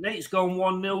 Nate's gone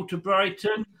 1-0 to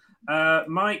Brighton.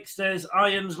 Mike says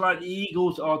Irons, like the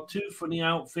Eagles, are two funny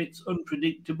outfits,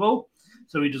 unpredictable.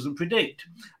 So he doesn't predict.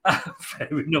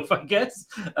 Fair enough, I guess.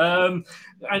 And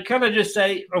can I just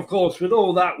say, of course, with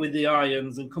all that, with the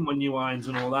Irons and Come On You Irons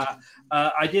and all that,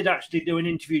 I did actually do an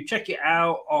interview. Check it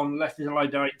out on Left Till I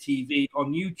Die TV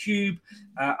on YouTube.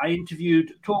 I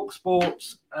interviewed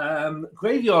TalkSport's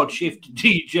Graveyard Shift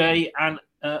DJ and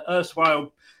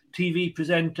erstwhile TV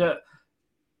presenter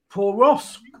Paul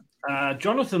Ross,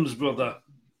 Jonathan's brother.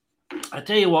 I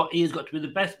tell you what, he has got to be the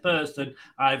best person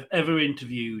I've ever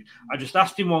interviewed. I just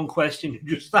asked him one question and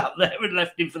just sat there and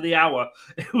left him for the hour.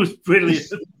 It was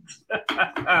brilliant.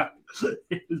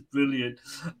 It was brilliant.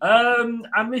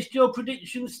 I missed your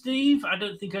prediction, Steve. I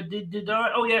don't think I did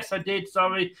I? Oh, yes, I did.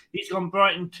 Sorry. He's gone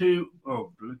Brighton to...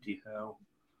 Oh, bloody hell.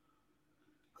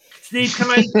 Steve,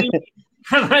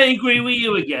 can I agree with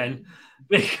you again?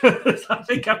 Because I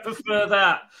think I prefer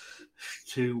that.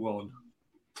 2-1.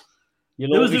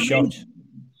 You'll all be shocked.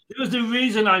 There was a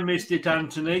reason I missed it,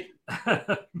 Anthony.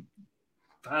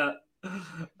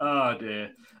 Oh,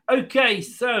 dear. Okay,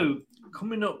 so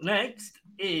coming up next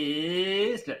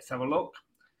is, let's have a look.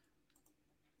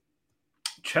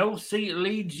 Chelsea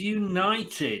Leeds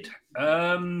United.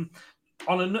 On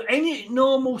any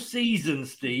normal season,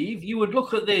 Steve, you would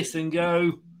look at this and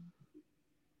go,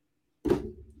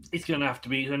 it's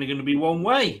only going to be one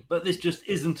way, but this just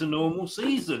isn't a normal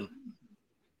season.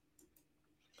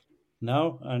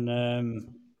 No, and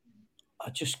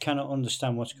I just cannot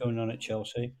understand what's going on at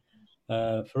Chelsea.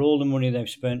 For all the money they've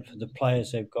spent, for the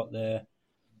players they've got there,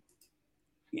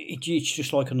 it's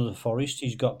just like another Forest.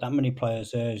 He's got that many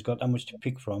players there. He's got that much to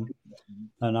pick from.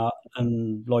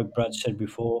 And like Brad said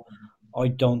before, I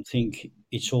don't think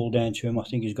it's all down to him. I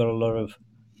think he's got a lot of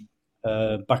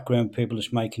background people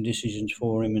that's making decisions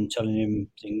for him and telling him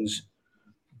things,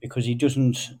 because he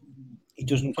doesn't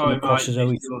come across as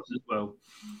though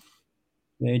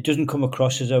it doesn't come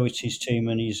across as though it's his team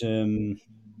and his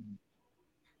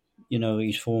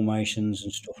his formations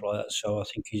and stuff like that. So I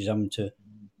think he's having to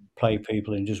play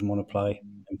people he doesn't want to play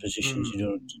in positions he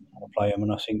doesn't want to play them,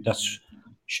 and I think that's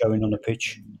showing on the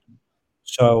pitch.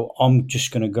 So I'm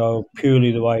just going to go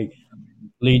purely the way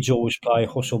Leeds always play,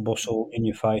 hustle bustle in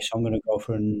your face. I'm going to go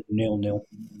for a 0-0.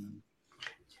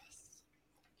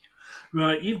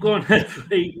 Right, you've gone for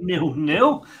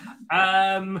 0-0.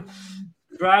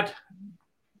 Brad,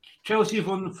 Chelsea have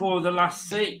won 4 of the last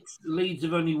 6. Leeds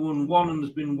have only won 1 and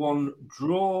there's been 1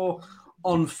 draw.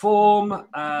 On form,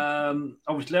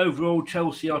 obviously overall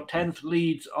Chelsea are 10th,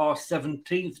 Leeds are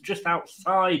 17th, just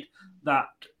outside that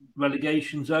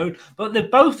relegation zone. But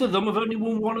both of them have only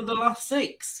won 1 of the last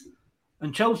 6.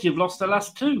 And Chelsea have lost the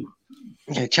last 2.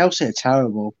 Yeah, Chelsea are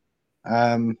terrible.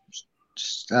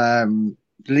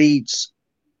 Leeds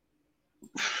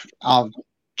are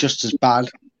just as bad,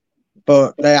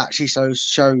 but they actually show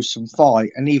some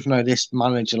fight. And even though this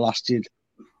manager lasted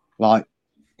one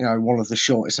of the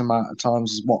shortest amount of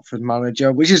times as Watford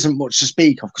manager, which isn't much to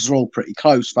speak of because we're all pretty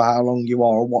close for how long you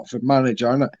are a Watford manager.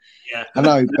 I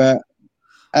know, but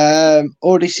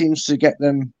already seems to get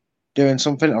them doing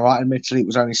something. All right, admittedly, it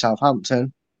was only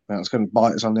Southampton. That's going to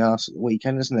bite us on the arse at the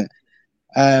weekend, isn't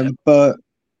it? But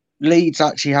Leeds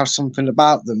actually have something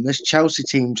about them. This Chelsea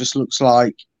team just looks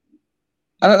like,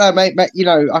 I don't know, mate.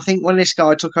 I think when this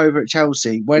guy took over at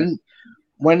Chelsea, when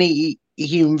he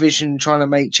he envisioned trying to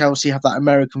make Chelsea have that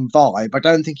American vibe. I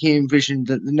don't think he envisioned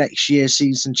that the next year's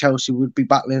season Chelsea would be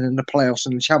battling in the playoffs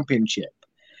and the Championship,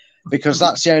 because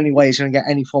that's the only way he's going to get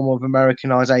any form of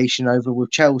Americanization over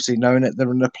with Chelsea, knowing that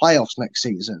they're in the playoffs next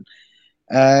season.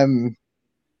 I'm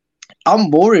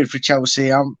worried for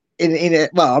Chelsea. I'm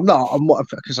not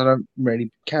because I don't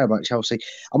really care about Chelsea.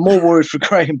 I'm more worried for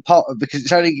Graham Potter because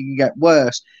it's only going to get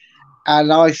worse.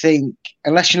 And I think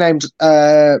unless your name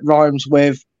rhymes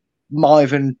with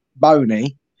Myvan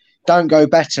Boney, don't go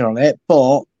betting on it.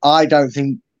 But I don't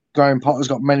think Graham Potter's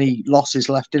got many losses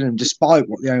left in him, despite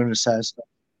what the owner says.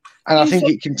 And I think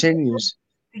it continues.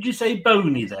 Did you say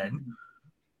Boney then?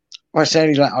 Well, it's the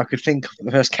only letter I could think of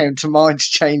that first came to mind to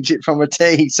change it from a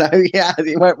T. So, yeah,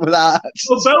 it went with that.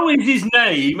 Well, Boney's his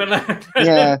name. And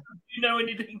yeah. Do you know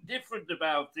anything different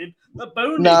about him? But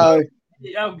Boney... No.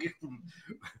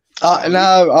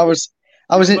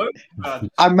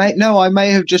 I may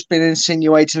have just been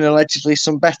insinuating allegedly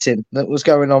some betting that was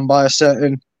going on by a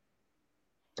certain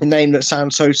name that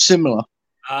sounds so similar.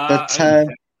 Okay.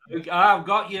 I've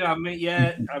got you. I've got you.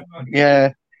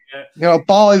 Yeah. You know,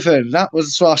 Byven. That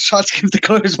was what I was trying to give the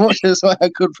clue as much as I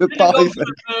could with Byven.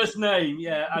 The first name,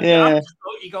 yeah. I just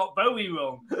thought you got Bowie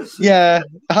wrong. Yeah.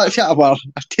 Well,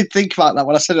 I did think about that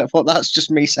when I said it. I thought that's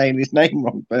just me saying his name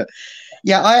wrong. But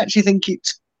yeah, I actually think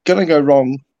it's going to go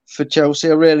wrong for Chelsea.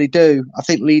 I really do. I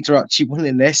think Leeds are actually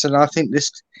winning this, and I think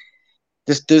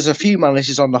there's a few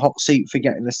managers on the hot seat for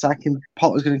getting the sack, and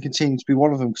Potter's going to continue to be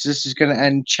one of them because this is going to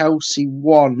end Chelsea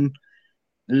 1,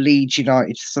 Leeds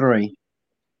United 3.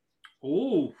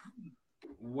 Oh,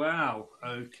 wow.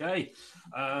 Okay.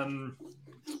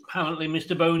 Apparently,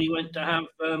 Mr. Boney went to have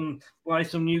buy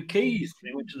some new keys.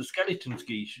 He went to the Skeletons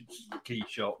key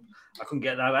shop. I couldn't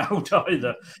get that out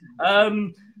either.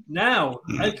 Now,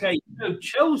 okay, so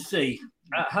Chelsea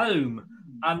at home,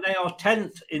 and they are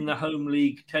 10th in the home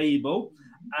league table.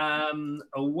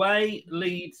 Away,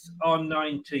 Leeds are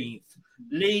 19th.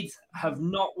 Leeds have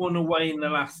not won away in the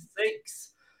last 6.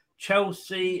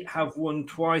 Chelsea have won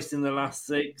twice in the last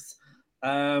 6.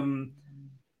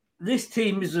 This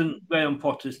team isn't Graham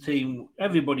Potter's team.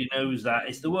 Everybody knows that.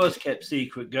 It's the worst kept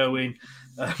secret going.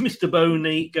 Mr.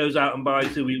 Boney goes out and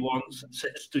buys who he wants,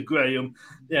 says to Graham,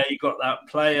 yeah, you got that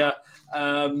player.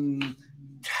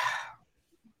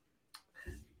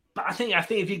 But I think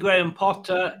if you're Graham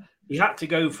Potter, he had to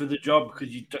go for the job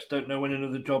because you just don't know when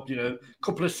another job, a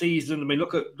couple of seasons. I mean,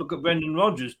 look at Brendan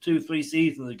Rodgers 2-3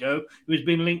 seasons ago. He was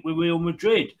being linked with Real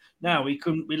Madrid. Now he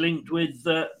couldn't be linked with,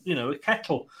 a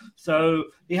kettle. So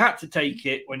he had to take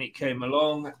it when it came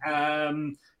along.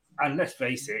 And let's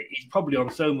face it, he's probably on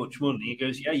so much money. He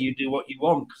goes, yeah, you do what you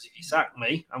want because if you sack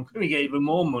me, I'm going to get even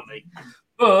more money.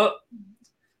 But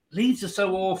Leeds are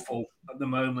so awful at the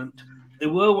moment. They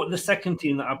were the second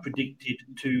team that I predicted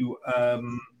to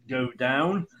go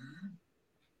down.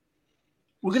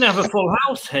 We're going to have a full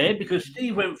house here because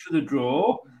Steve went for the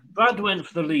draw, Brad went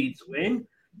for the Leeds win,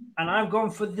 and I've gone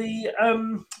for the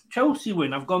Chelsea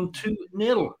win. I've gone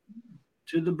 2-0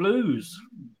 to the Blues.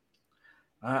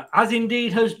 As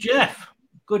indeed has Jeff.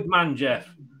 Good man,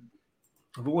 Jeff.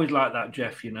 I've always liked that,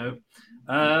 Jeff,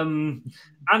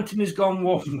 Anthony's gone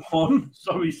 1-1.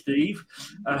 Sorry, Steve.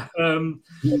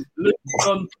 Luke's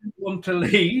gone 2-1 to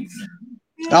Leeds.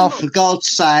 Oh, for God's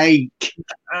sake.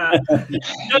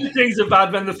 Those things are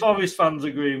bad when the Forest fans are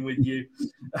agreeing with you.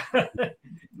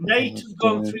 Nate has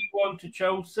gone 3-1 to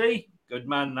Chelsea. Good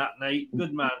man, that, Nate.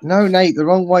 Good man. No, Nate, the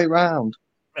wrong way round.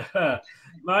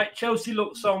 Right, Chelsea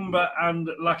look sombre and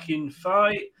lacking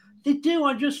fight. They do.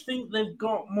 I just think they've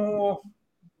got more.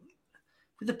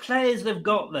 With the players they've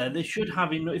got there, they should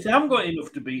have enough. If they haven't got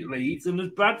enough to beat Leeds, and as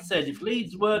Brad said, if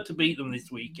Leeds were to beat them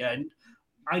this weekend,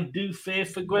 I do fear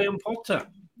for Graham Potter.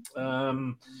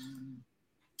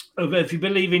 If you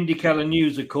believe IndyCar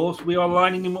News, of course, we are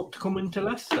lining him up to come into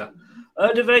Leicester.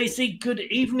 Devasey, good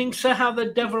evening, sir. How the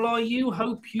devil are you?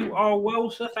 Hope you are well,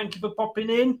 sir. Thank you for popping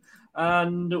in.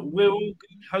 And we'll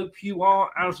hope you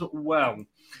are as well.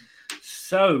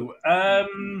 So,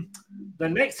 the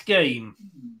next game,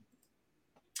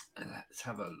 let's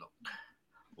have a look.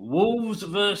 Wolves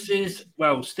versus,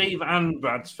 Steve and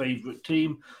Brad's favourite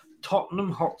team,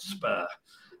 Tottenham Hotspur.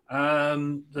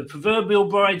 The proverbial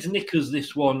bride's knickers,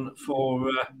 this one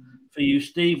for you,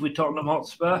 Steve, with Tottenham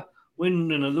Hotspur.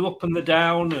 They're up and they're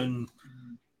down. And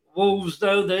Wolves,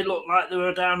 though, they look like they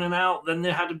were down and out. Then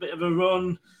they had a bit of a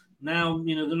run. Now,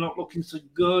 they're not looking so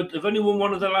good. They've only won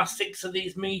one of the last 6 of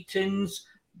these meetings.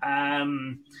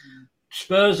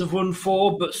 Spurs have won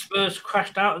 4, but Spurs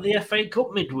crashed out of the FA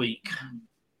Cup midweek.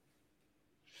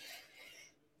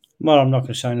 Well, I'm not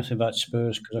going to say anything about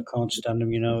Spurs because I can't stand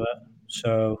them, you know that.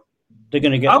 So They're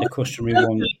going to get the customary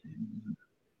one.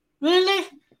 Really?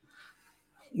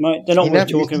 Mate, they're not worth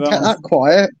talking about. That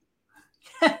quiet.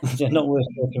 They're not worth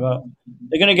talking about.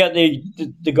 They're going to get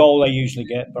the goal they usually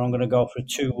get, but I'm going to go for a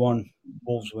 2-1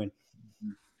 Wolves win.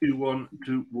 2-1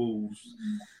 to Wolves.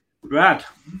 Brad?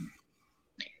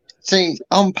 See,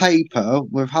 on paper,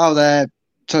 with how they're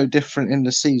so different in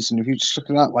the season, if you just look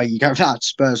at it that way, you go,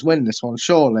 Spurs win this one,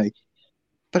 surely.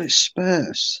 But it's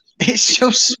Spurs. It's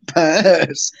just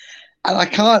Spurs. And I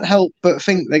can't help but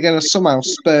think they're going to somehow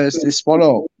Spurs this one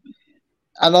up.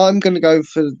 And I'm going to go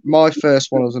for my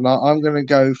first one of the night. I'm going to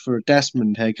go for a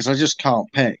Desmond here because I just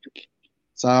can't pick.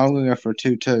 So I'm going to go for a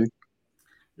 2-2.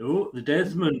 Oh, the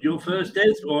Desmond. Your first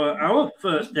Desmond, or our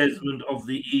first Desmond of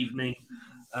the evening.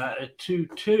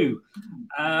 2-2.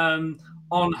 On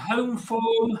home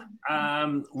form,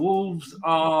 Wolves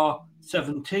are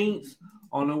 17th.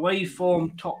 On away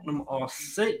form, Tottenham are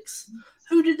 6th.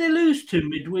 Who did they lose to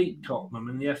midweek, Tottenham,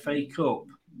 in the FA Cup?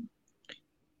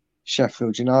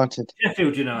 Sheffield United.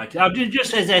 Sheffield United. I did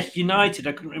just say S United.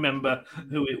 I couldn't remember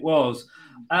who it was.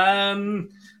 And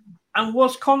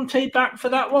was Conte back for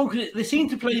that one? Because they seem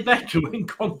to play better when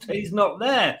Conte's not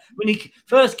there. When he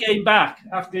first came back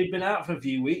after he'd been out for a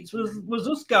few weeks was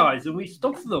us guys, and we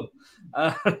stuffed them.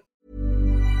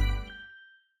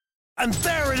 And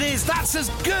there it is. That's as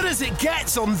good as it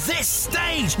gets on this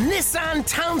stage. Nissan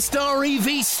Townstar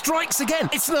EV strikes again.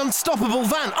 It's an unstoppable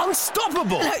van.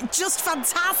 Unstoppable. Look, just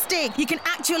fantastic. You can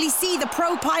actually see the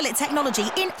ProPilot technology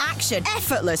in action.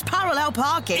 Effortless parallel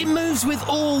parking. It moves with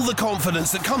all the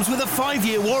confidence that comes with a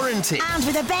 5-year warranty. And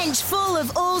with a bench full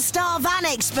of all-star van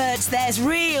experts, there's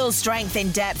real strength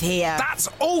in depth here. That's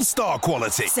all-star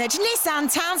quality. Search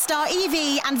Nissan Townstar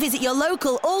EV and visit your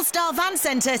local all-star van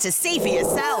centre to see for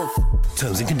yourself.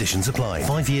 Terms and conditions apply.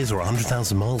 5 years or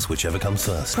 100,000 miles, whichever comes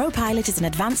first. ProPilot is an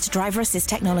advanced driver assist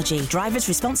technology. Driver's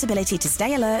responsibility to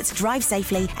stay alert, drive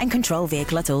safely, and control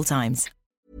vehicle at all times.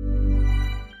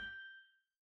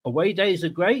 Away days are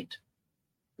great,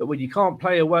 but when you can't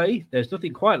play away, there's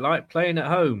nothing quite like playing at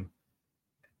home.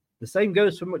 The same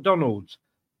goes for McDonald's.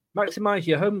 Maximise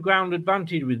your home ground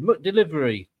advantage with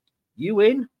McDelivery. You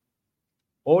in?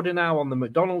 Order now on the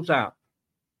McDonald's app.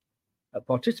 At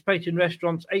participating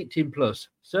restaurants, 18 plus.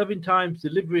 Serving times,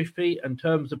 delivery fee, and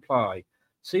terms apply.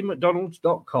 See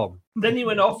mcdonalds.com. Then he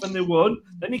went off and they won.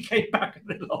 Then he came back and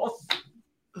they lost.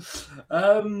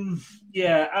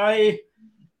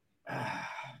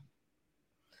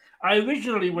 I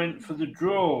originally went for the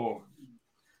draw,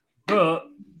 but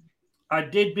I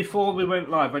did before we went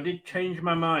live. I did change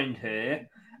my mind here,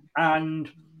 and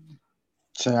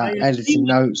so I'm editing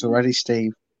notes already,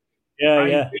 Steve.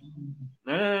 Yeah.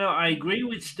 No. I agree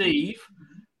with Steve,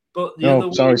 but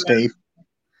Steve.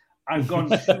 I've gone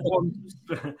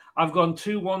 2-1. I've gone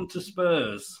 2-1 to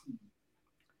Spurs.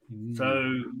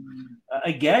 So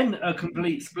again, a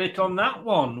complete split on that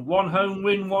one. 1 home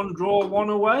win, 1 draw, 1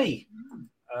 away.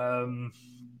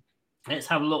 Let's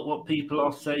have a look what people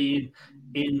are saying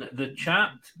in the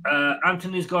chat.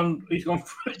 Anthony's gone. He's gone.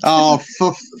 Oh,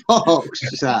 for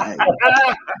fuck's sake!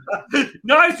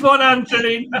 Nice one,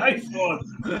 Anthony. Nice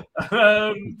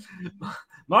one.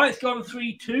 Mike's gone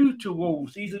 3-2 to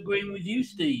Wolves. He's agreeing with you,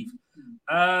 Steve.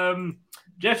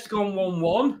 Jeff's gone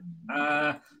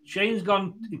 1-1. Shane's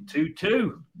gone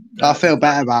 2-2. I feel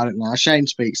better about it now. Shane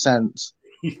speaks sense.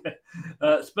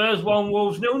 Spurs 1,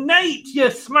 Wolves 0. Nate, you're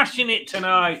smashing it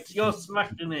tonight. You're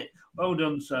smashing it. Well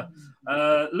done, sir.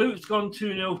 Luke's gone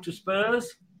 2-0 to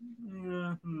Spurs.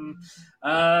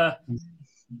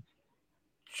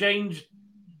 Shane's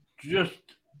just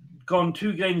gone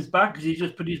 2 games back because he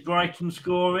just put his Brighton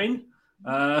score in.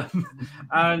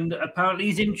 And apparently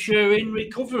he's in Turin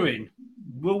recovering.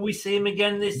 Will we see him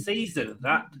again this season?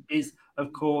 That is,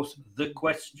 of course, the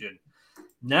question.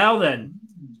 Now then,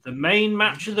 the main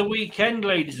match of the weekend,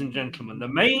 ladies and gentlemen, the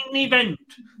main event.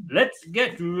 Let's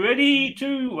get ready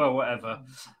to, well, whatever.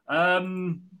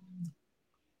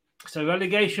 So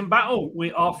relegation battle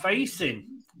we are facing.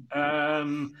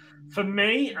 For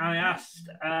me, I asked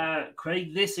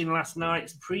Craig this in last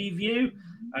night's preview,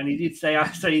 and he did say I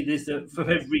say this for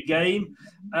every game.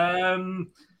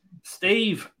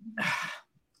 Steve,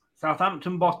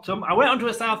 Southampton bottom. I went onto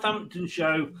a Southampton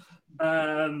show,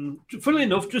 funnily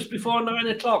enough, just before 9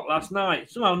 o'clock last night.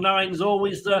 Somehow 9's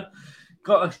always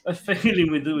got a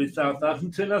feeling with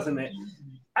Southampton, hasn't it?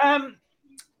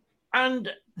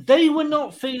 And they were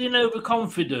not feeling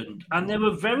overconfident, and they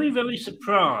were very, very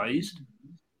surprised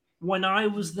when I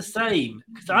was the same,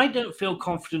 because I don't feel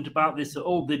confident about this at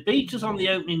all. They beat us on the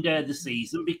opening day of the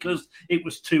season because it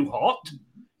was too hot.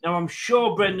 Now, I'm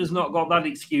sure Brendan's not got that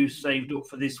excuse saved up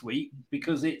for this week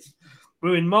because it's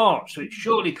We're in March, so it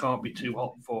surely can't be too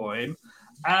hot for him.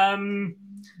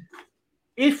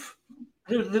 If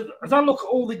as I look at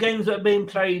all the games that are being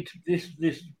played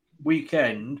this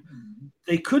weekend,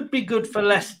 they could be good for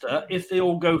Leicester if they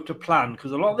all go to plan,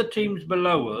 because a lot of the teams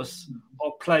below us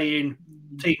are playing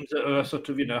teams that are sort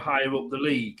of, higher up the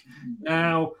league.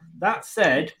 Now, that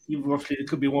said, obviously there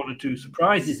could be one or two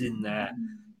surprises in there,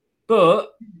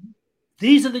 but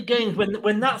these are the games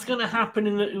when that's going to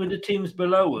happen with the teams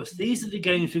below us. These are the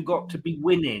games we've got to be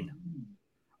winning,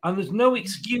 and there's no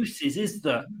excuses, is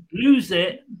there? Lose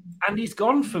it, and he's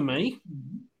gone for me.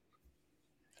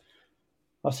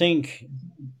 I think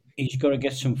he's got to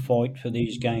get some fight for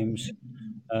these games.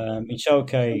 It's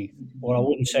okay. Well, I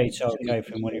wouldn't say it's okay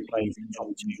for him when he plays the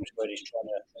top teams where he's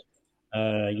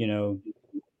trying to,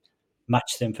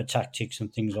 match them for tactics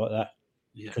and things like that.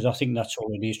 Because I think that's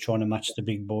all it is, trying to match the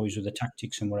big boys with the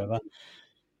tactics and whatever.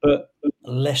 But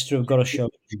Leicester have got to show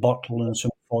bottle and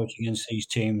some fight against these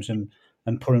teams and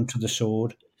put them to the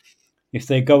sword. If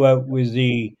they go out with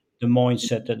the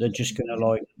mindset that they're just going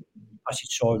to pass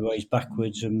it sideways,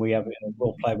 backwards, and we have it, and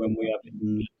we'll play when we have it,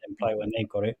 and let them play when they've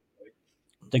got it,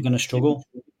 they're going to struggle.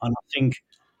 And I think,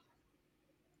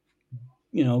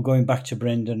 going back to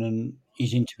Brendan and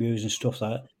his interviews and stuff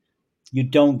like that, you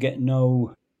don't get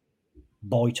no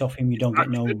bite off him. You don't get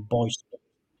no bite.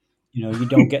 You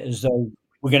don't get as though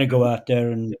we're going to go out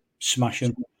there and smash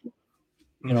him.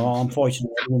 I'm fighting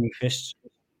with my fists.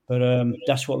 But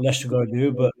that's what Leicester got to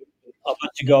do. But I've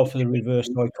had to go for the reverse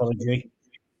psychology.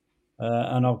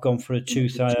 And I've gone for a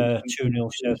 2-0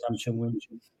 Southampton win.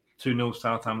 2-0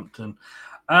 Southampton.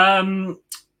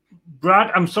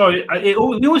 Brad, I'm sorry. We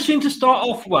always seem to start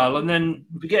off well, and then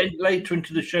we get later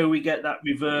into the show, we get that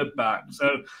reverb back.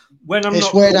 So when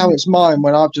it's weird how it's mine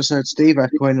when I've just heard Steve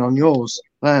echoing on yours.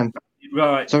 Then.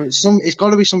 Right. So it's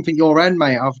got to be something your end,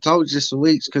 mate. I've told you this for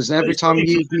weeks, because every time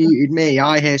you've muted me,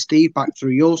 I hear Steve back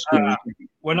through your screen.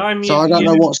 When I'm so I don't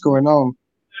know what's going on.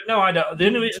 No, I don't. The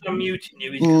only reason I'm muting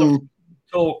you is because I'm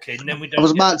talking. Then we don't. I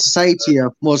was about to say to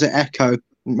you, was it echo? It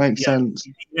makes sense.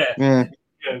 Yeah.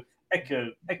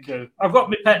 Echo. I've got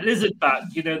my pet lizard back,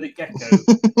 the gecko.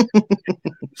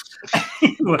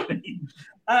 Anyway,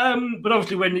 but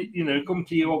obviously when it come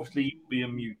to you, obviously you'll be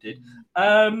unmuted.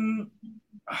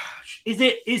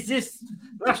 Is this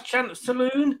last chance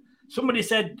saloon? Somebody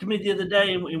said to me the other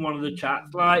day in one of the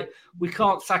chats, we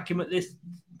can't sack him at this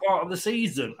part of the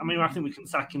season. I mean, I think we can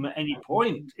sack him at any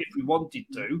point if we wanted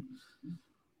to.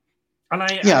 And I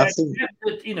think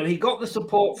that, he got the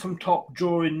support from Top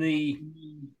during the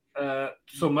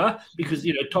summer, because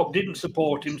Top didn't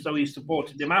support him, so he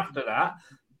supported him after that.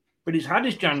 But he's had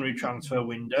his January transfer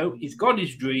window. He's got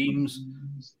his dreams.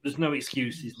 There's no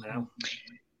excuses now.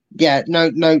 Yeah,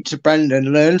 note to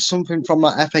Brendan. Learn something from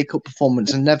that FA Cup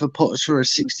performance and never put us through a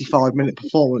 65-minute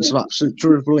performance of absolute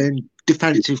dribbling,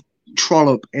 defensive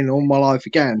trollop in all my life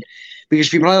again. Because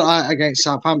if you play like that against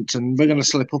Southampton, we're going to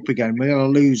slip up again. We're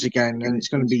going to lose again, and it's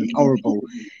going to be horrible.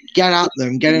 Get at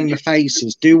them, get in the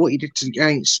faces, do what you did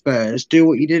against Spurs, do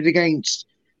what you did against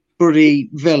bloody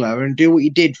Villa, and do what you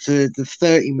did for the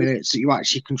 30 minutes that you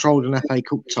actually controlled an FA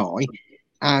Cup tie,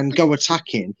 and go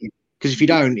attacking. Because if you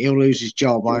don't, he'll lose his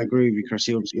job. I agree with you, Chris.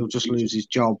 He'll just lose his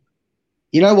job.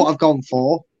 You know what I've gone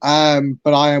for,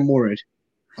 but I am worried.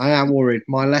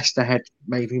 My Leicester head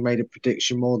maybe made a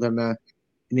prediction more than an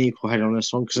equal head on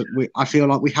this one, because I feel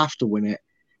like we have to win it.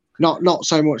 Not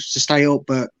so much to stay up,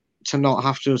 but to not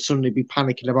have to suddenly be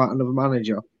panicking about another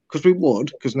manager. Because we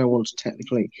would, because no one's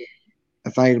technically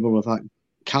available of that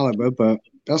calibre, but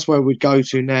that's where we'd go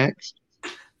to next.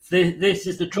 This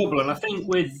is the trouble, and I think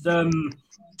with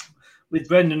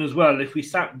Brendan as well, if we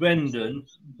sack Brendan,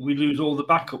 we lose all the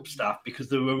backup staff, because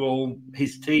they were all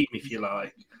his team, if you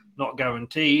like. Not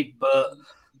guaranteed, but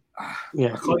I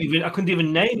couldn't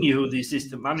even name you who the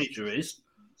assistant manager is.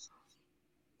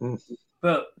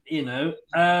 But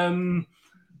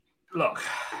look,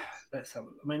 let's have.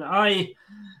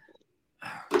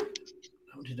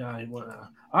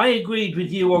 I agreed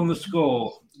with you on the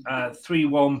score,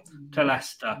 3-1 to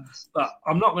Leicester, but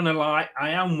I'm not going to lie, I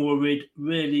am worried,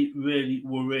 really, really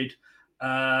worried.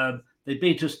 They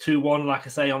beat us 2-1, like I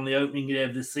say, on the opening day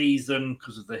of the season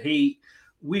because of the heat.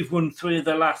 We've won 3 of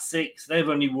the last 6. They've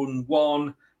only won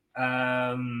 1.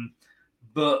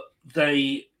 But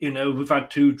we've had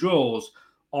 2 draws.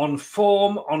 On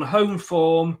home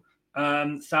form,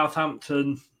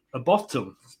 Southampton are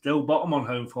bottom, still bottom on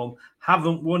home form,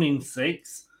 haven't won in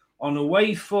 6. On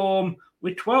away form,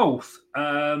 we're 12th,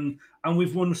 and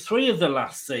we've won 3 of the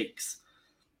last 6.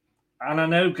 And I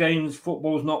know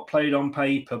football's not played on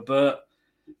paper, but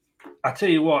I tell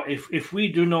you what, if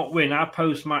we do not win, our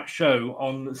post-match show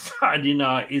on Saturday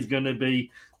night is going to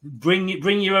be bring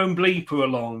your own bleeper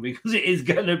along, because it is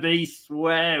going to be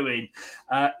swearing.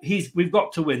 We've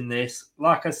got to win this,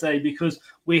 like I say, because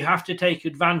we have to take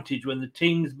advantage when the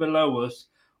teams below us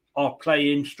are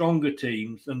playing stronger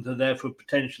teams and to therefore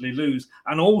potentially lose.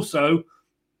 And also,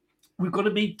 we've got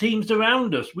to beat teams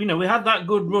around us. We had that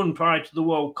good run prior to the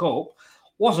World Cup.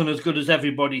 Wasn't as good as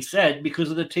everybody said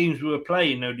because of the teams we were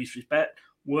playing, no disrespect,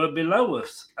 were below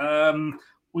us.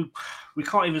 We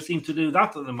can't even seem to do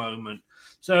that at the moment.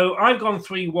 So I've gone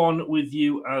 3-1 with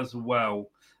you as well.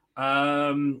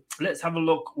 Let's have a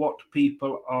look what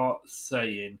people are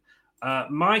saying.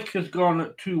 Mike has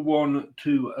gone 2-1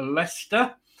 to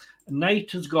Leicester.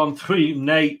 Nate has gone 3.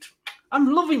 Nate,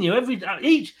 I'm loving you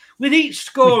with each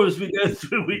score as we go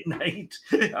through it, Nate.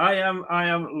 I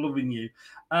am loving you.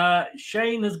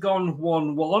 Shane has gone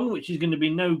 1-1, which is going to be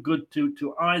no good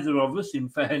to either of us, in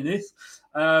fairness.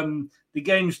 The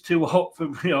game's too hot for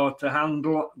VR to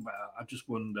handle. Well, I just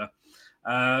wonder.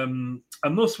 A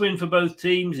must win for both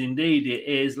teams. Indeed, it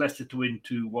is. Leicester to win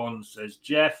 2-1, says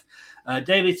Jeff.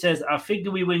 David says, I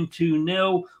figure we win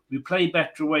 2-0. We play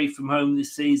better away from home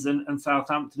this season, and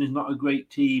Southampton is not a great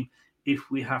team, if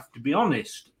we have to be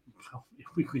honest.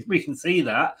 We can see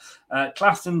that.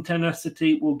 Class and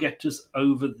tenacity will get us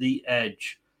over the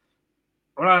edge.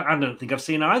 Well, I don't think I've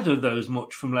seen either of those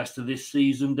much from Leicester this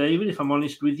season, David, if I'm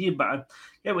honest with you, but I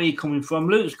get where you're coming from.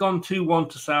 Luke's gone 2-1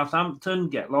 to Southampton.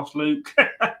 Get lost, Luke.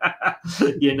 I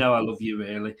love you,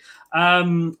 really.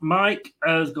 Mike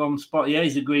has gone spot. Yeah,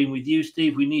 he's agreeing with you,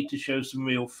 Steve. We need to show some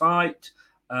real fight.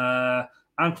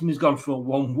 Anthony's gone for a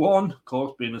 1-1, of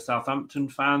course, being a Southampton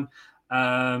fan.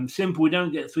 Simple, we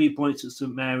don't get 3 points at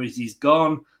St Mary's. He's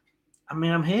gone. I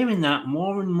mean, I'm hearing that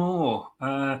more and more.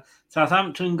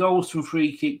 Southampton goals from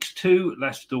free kicks 2,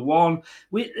 Leicester 1.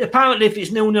 Apparently, if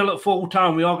it's 0-0 at full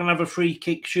time, we are going to have a free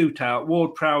kick shootout.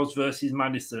 Ward-Prowse versus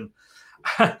Maddison.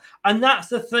 And that's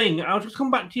the thing. I'll just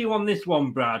come back to you on this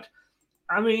one, Brad.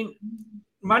 I mean,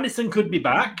 Maddison could be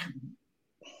back,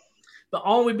 but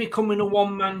are we becoming a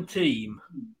one-man team?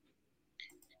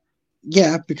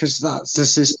 Yeah, because that's the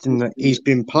system that he's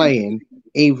been playing.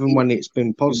 Even when it's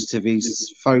been positive,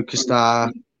 he's focused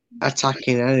our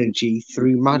attacking energy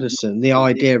through Maddison. The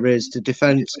idea is the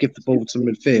defence give the ball to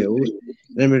midfield,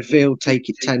 then midfield take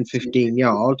it 10, 15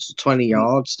 yards, 20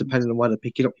 yards, depending on where they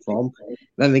pick it up from.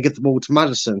 Then they give the ball to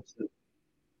Maddison.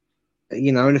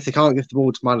 And if they can't give the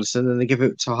ball to Maddison, then they give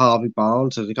it to Harvey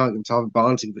Barnes. If they can't give it to Harvey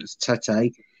Barnes, they give it to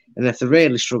Tete. And if they're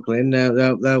really struggling,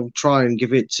 they'll try and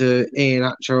give it to Ian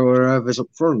Atcher or whoever's up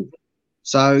front.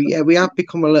 So, yeah, we have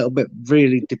become a little bit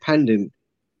really dependent.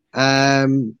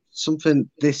 Something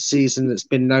this season that's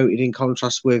been noted in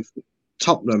contrast with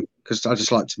Tottenham, because I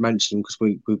just like to mention them because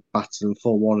we've battered them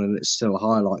 4-1 and it's still a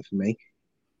highlight for me.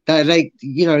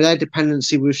 Their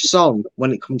dependency with Son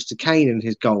when it comes to Kane and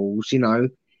his goals,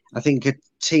 I think a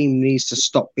team needs to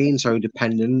stop being so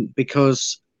dependent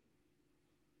because,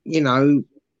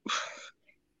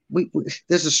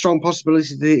 there's a strong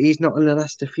possibility that he's not in the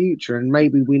Leicester future, and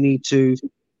maybe we need to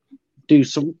do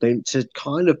something to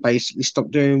kind of basically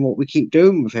stop doing what we keep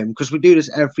doing with him, because we do this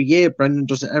every year. Brendan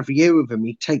does it every year with him.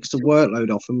 He takes the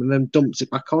workload off him and then dumps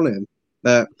it back on him.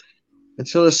 But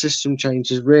until a system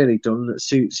change is really done that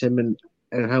suits him and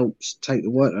helps take the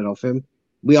workload off him,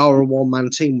 we are a one-man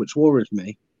team, which worries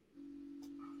me.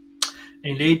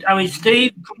 Indeed. I mean,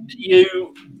 Steve, come to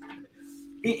you.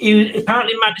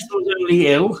 Apparently Maddison was only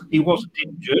ill. He wasn't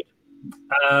injured.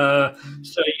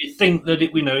 So you think that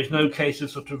it's no case of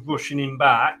sort of rushing him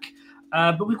back.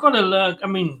 But we've got to learn. I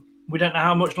mean, we don't know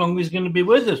how much longer he's going to be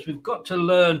with us. We've got to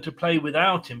learn to play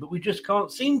without him, but we just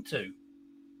can't seem to.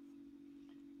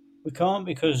 We can't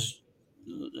because,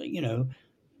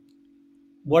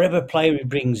 whatever player he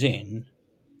brings in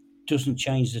doesn't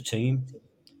change the team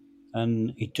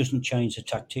and it doesn't change the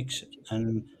tactics.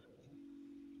 And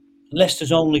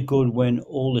Leicester's only good when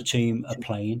all the team are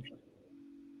playing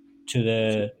to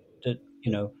their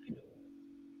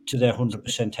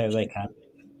 100% how they can.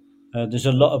 There's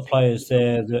a lot of players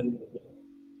there that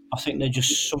I think they're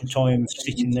just sometimes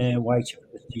sitting there waiting for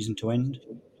the season to end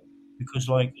because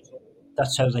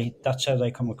that's how they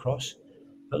come across.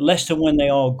 But Leicester, when they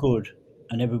are good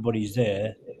and everybody's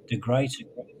there, they're great.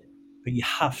 But you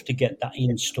have to get that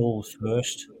installed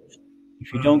first.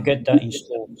 If you don't get that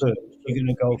installed first, you're going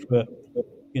to go for,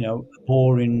 a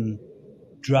boring,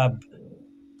 drab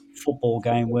football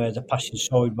game where they're passing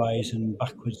sideways and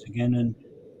backwards again. And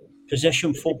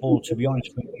possession football, to be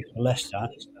honest with you, for Leicester,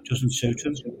 doesn't suit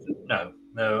them. No,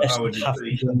 Leicester I would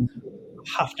agree.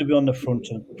 have to be on the front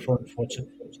foot.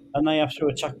 and they have to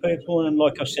attack people. And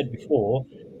like I said before,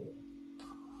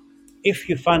 if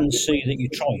your fans see that you're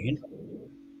trying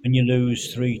and you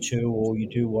lose 3-2 or you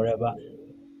do whatever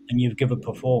and you give a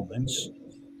performance,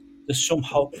 there's some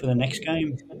hope for the next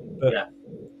game. But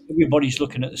everybody's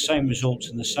looking at the same results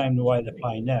and the same way they're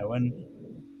playing now. And,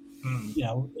 you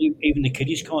know, even the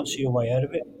kiddies can't see a way out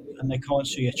of it and they can't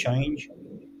see a change.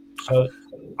 So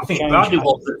I think Bradley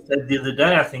said the other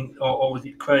day, I think, or was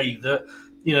it Craig, that,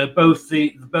 you know, both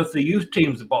the youth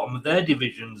teams are bottom of their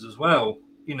divisions as well.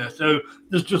 You know, so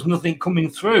there's just nothing coming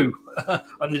through,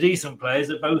 and the decent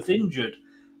players are both injured.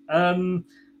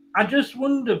 I just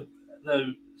wonder,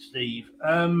 though, Steve.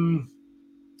 I mean,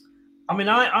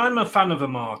 I'm a fan of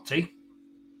Amartey.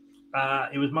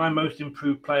 He was my most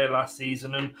improved player last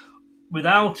season, and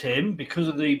without him, because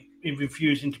of him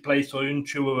refusing to play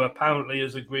Soyuncu, who apparently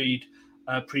has agreed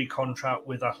pre-contract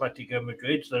with Atletico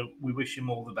Madrid, so we wish him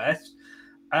all the best.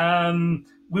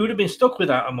 We would have been stuck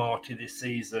without Amartey this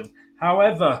season.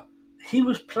 However, he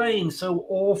was playing so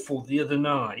awful the other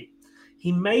night.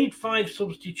 He made 5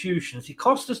 substitutions. He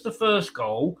cost us the first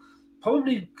goal.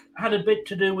 Probably had a bit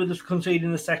to do with us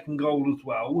conceding the second goal as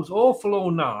well. Was awful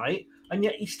all night, and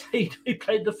yet he stayed. He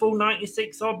played the full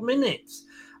 96 odd minutes.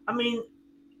 I mean,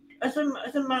 as a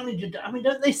manager, I mean,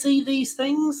 don't they see these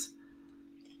things?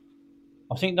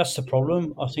 I think that's the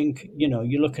problem. I think, you know,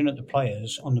 you're looking at the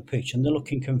players on the pitch and they're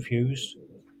looking confused.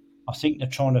 I think they're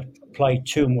trying to play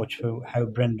too much for how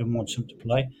Brendan wants them to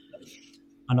play.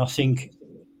 And I think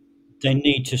they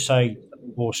need to say,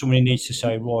 or somebody needs to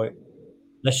say, right,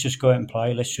 let's just go out and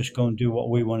play. Let's just go and do what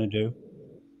we want to do.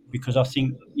 Because I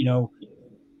think, you know,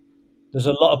 there's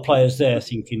a lot of players there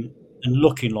thinking and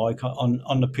looking like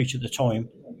on the pitch at the time,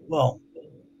 well,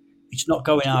 it's not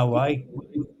going our way.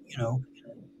 You know,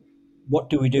 what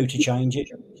do we do to change it?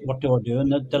 What do I do?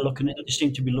 And they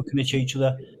seem to be looking at each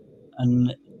other,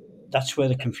 and that's where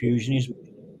the confusion is.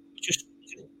 Just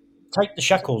take the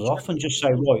shackles off and just say,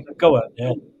 right, go out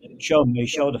there, show me,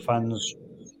 show the fans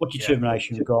what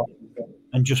determination you've got,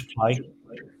 and just play.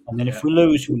 And then if we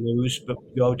lose, we lose, but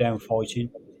we go down fighting.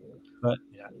 But,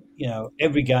 you know,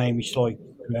 every game is like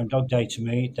Groundhog Day to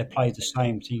me. They play the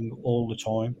same thing all the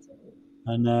time,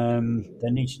 and they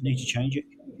need to change it.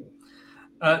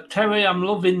 Terry, I'm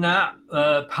loving that.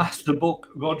 Pass the buck,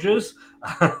 Rogers.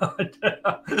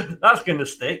 That's going to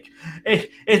stick. If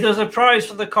there's a prize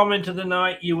for the comment of the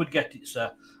night, you would get it,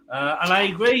 sir. And I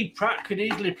agree, Pratt could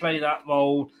easily play that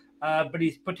role, but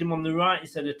he's put him on the right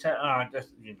instead of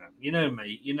you know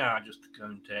me, you know I just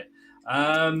couldn't it.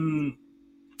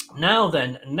 Now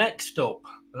then, next up,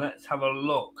 let's have a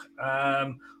look.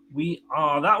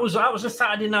 That was a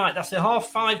Saturday night. That's a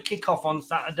 5:30 kickoff on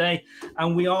Saturday,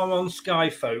 and we are on Sky,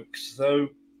 folks. So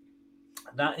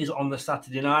that is on the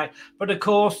Saturday night. But of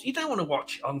course, you don't want to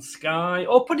watch it on Sky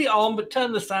or put it on, but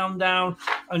turn the sound down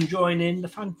and join in the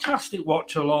fantastic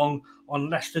watch along on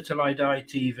Leicester Till I Die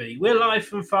TV. We're live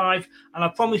from 5, and I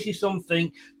promise you something,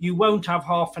 you won't have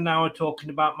half an hour talking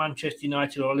about Manchester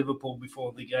United or Liverpool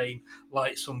before the game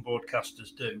like some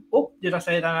broadcasters do. Oh, did I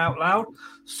say that out loud?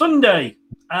 Sunday.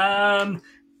 I'm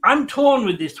torn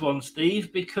with this one,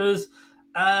 Steve, because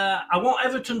I want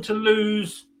Everton to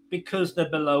lose because they're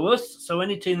below us. So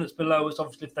any team that's below us,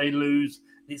 obviously, if they lose,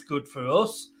 it's good for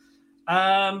us.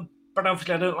 But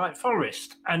obviously, I don't like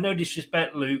Forest. And no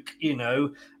disrespect, Luke. You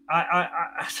know,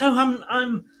 so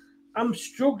I'm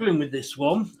struggling with this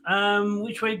one.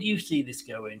 Which way do you see this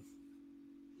going?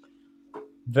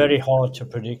 Very hard to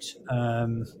predict. I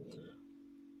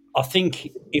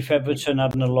think if Everton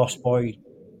hadn't lost by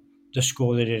the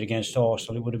score they did against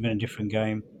Arsenal, it would have been a different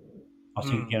game. I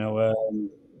think, I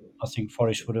think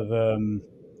Forest would have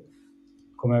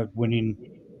come out winning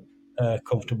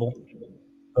comfortable.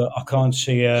 But I can't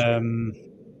see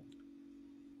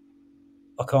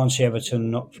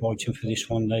Everton not fighting for this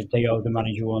one. They owe the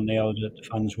manager one, they owe the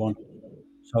fans one.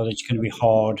 So it's going to be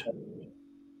hard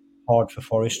for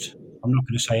Forest. I'm not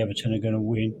going to say Everton are going to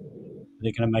win.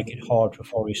 They're going to make it hard for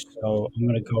Forest. So I'm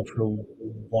going to go for a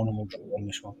 1-1 draw on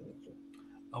this one.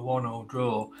 A 1-1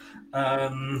 draw.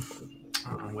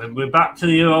 We're back to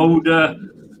the old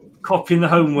copying the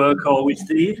homework, are we,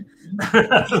 Steve?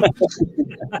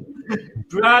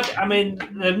 Brad, I mean,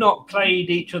 they've not played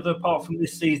each other apart from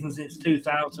this season since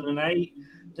 2008.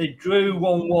 They drew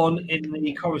 1-1 in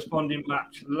the corresponding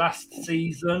match last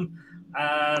season.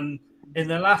 In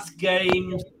the last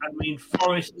games, I mean,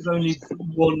 Forest has only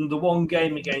won the one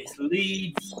game against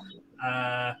Leeds,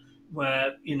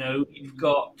 where, you know, you've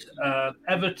got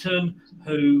Everton,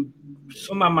 who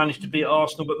somehow managed to beat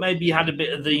Arsenal, but maybe had a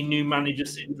bit of the new manager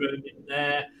syndrome in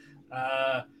there.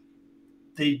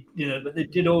 but they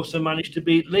did also manage to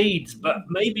beat Leeds. But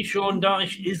maybe Sean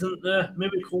Dyche isn't the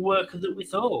miracle worker that we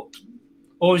thought,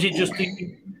 or is it just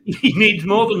he needs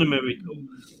more than a miracle?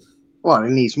 Well,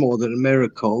 he needs more than a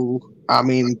miracle. I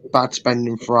mean, bad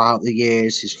spending throughout the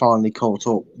years has finally caught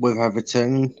up with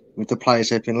Everton, with the players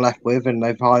they've been left with, and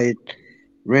they've hired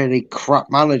really crap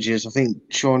managers. I think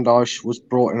Sean Dyche was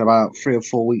brought in about 3 or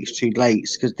 4 weeks too late,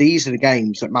 because these are the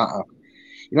games that matter.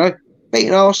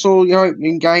 Beating Arsenal, your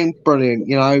opening game, brilliant,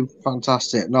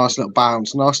 fantastic. Nice little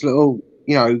bounce, nice little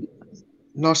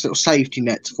safety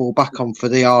net to fall back on for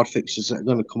the hard fixtures that are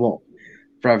going to come up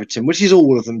for Everton, which is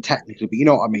all of them technically, but you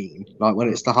know what I mean? Like when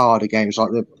it's the harder games,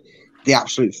 like the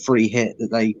absolute free hit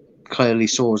that they clearly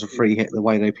saw as a free hit, the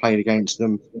way they played against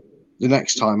them the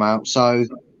next time out. So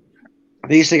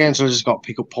these are the games where just got to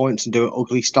pick up points and do it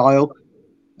ugly style.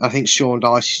 I think Sean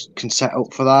Dyche can set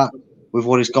up for that with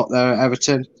what he's got there at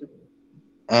Everton.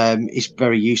 He's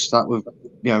very used to that with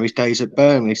his days at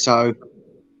Burnley. So,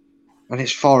 and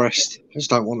it's Forest. I just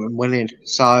don't want them winning.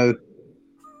 So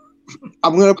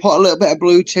I'm going to put a little bit of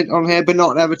blue tint on here, but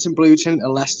not an Everton blue tint, a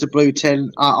Leicester blue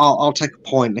tint. I'll take a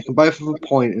point. They can both have a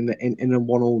point in a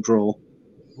 1-1 draw.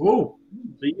 Oh,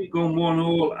 so you've gone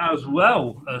 1-1 as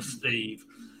well, Steve.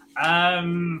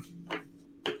 I've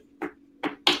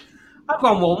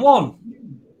gone 1-1.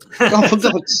 Oh, for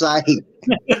God's sake.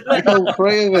 All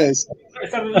three of us.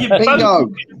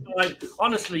 Bingo.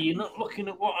 Honestly, you're not looking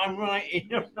at what I'm writing.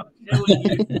 I'm not showing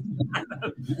you.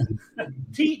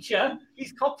 Teacher,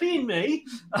 he's copying me.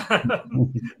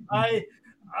 I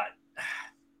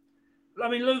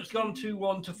mean, Luke's gone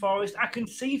 2-1 to Forest. I can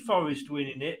see Forest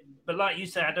winning it, but like you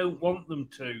say, I don't want them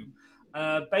to.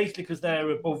 Basically because they're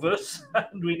above us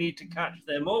and we need to catch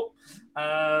them up.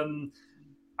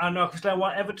 And obviously I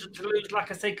want Everton to lose, like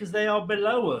I say, because they are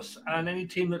below us. And any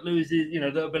team that loses,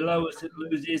 that are below us, that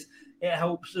loses, it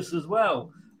helps us as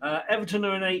well. Everton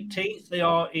are in 18th. They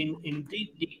are in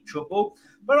deep, deep trouble.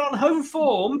 But on home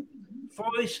form,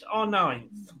 Forest are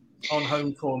 9th on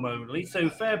home form only. So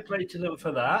fair play to them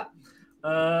for that.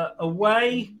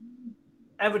 Away,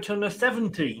 Everton are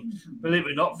 17th. Believe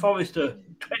it or not, Forest are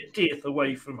 20th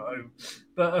away from home.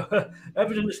 But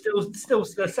Everton is still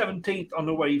 17th on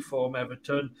away form,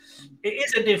 Everton.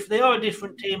 It is they are a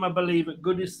different team, I believe, at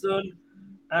Goodison.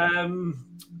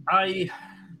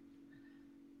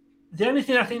 The only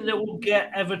thing I think that will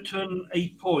get Everton a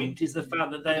point is the fact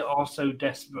that they are so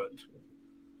desperate.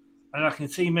 And I can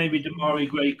see maybe Damari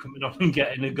Gray coming on and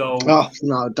getting a goal. Oh,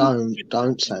 no, don't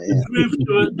say it.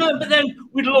 No, but then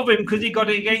we'd love him because he got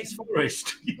it against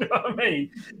Forest. You know what I mean?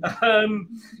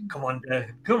 Come on,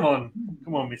 Dave. Come on,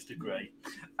 Mr. Gray.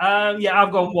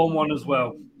 I've gone 1-1 as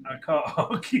well. I can't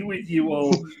argue with you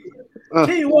all. Tell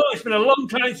you what, it's been a long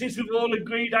time since we've all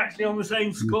agreed actually on the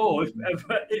same score, if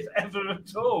ever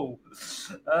at all.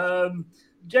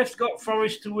 Jeff's got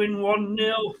Forest to win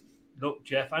 1-0. Look,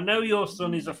 Jeff, I know your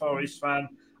son is a Forest fan,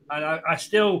 and I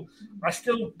still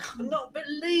cannot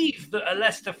believe that a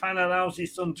Leicester fan allows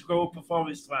his son to grow up a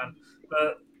Forest fan.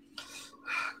 But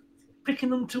picking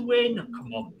them to win,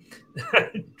 come on.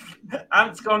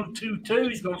 Ant's gone 2-2.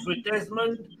 He's gone for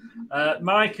Desmond.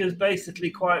 Mike is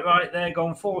basically quite right there,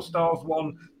 gone 4 stars,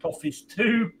 1, Toffees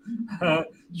 2.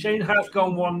 Shane has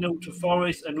gone 1-0 to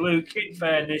Forest, and Luke, in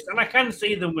fairness, and I can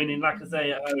see them winning, like I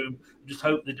say, at home. I just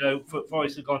hope they don't.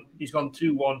 Forest he's gone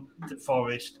 2-1 to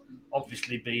Forest,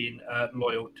 obviously being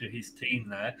loyal to his team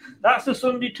there. That's the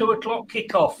Sunday 2:00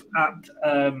 kickoff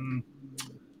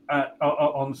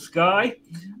on Sky.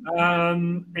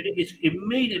 It is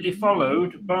immediately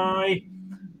followed by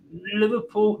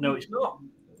Liverpool. No, it's not.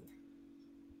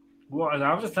 What?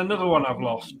 That's another one I've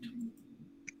lost.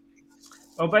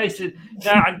 Well, basically,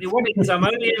 what it is, I'm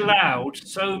only allowed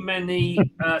so many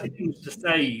things to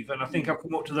save, and I think I've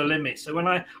come up to the limit. So when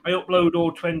I upload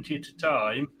all 20 at a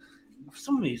time, for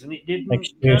some reason it didn't.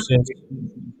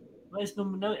 Where's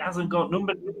number? No, it hasn't got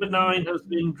number 9 has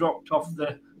been dropped off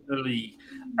the league.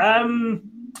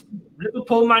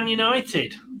 Liverpool Man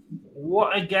United.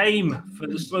 What a game for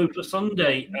the Sloper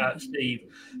Sunday, Steve.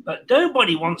 But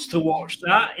nobody wants to watch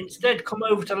that. Instead, come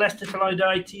over to Leicester Till I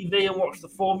Die TV and watch the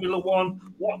Formula One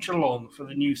watch-along for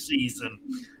the new season.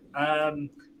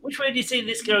 Which way do you see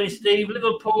this going, Steve?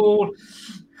 Liverpool,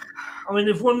 I mean,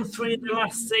 they've won 3 of the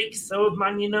last 6, so have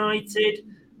Man United.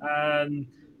 Man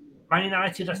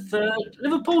United are 3rd.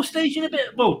 Liverpool staging a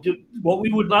bit, well, what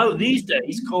we would now these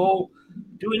days call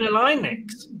doing a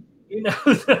Linex. You know,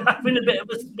 having a bit of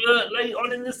a spurt late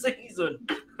on in the season.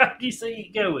 How do you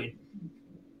see it going?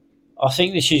 I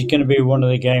think this is going to be one of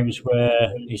the games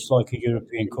where it's like a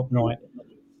European Cup night.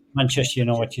 Manchester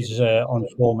United is on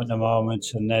form at the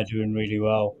moment and they're doing really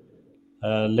well.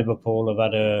 Liverpool have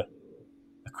had a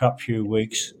crap few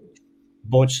weeks,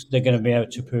 but they're going to be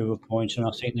able to prove a point, and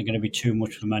I think they're going to be too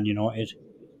much for Man United.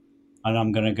 And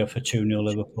I'm going to go for 2-0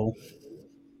 Liverpool.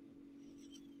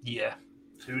 Yeah,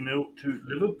 2-0 to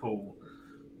Liverpool.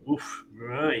 Oof,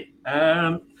 right.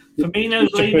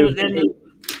 Firmino's leaving at the end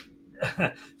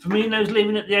of Firmino's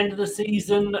leaving at the end of the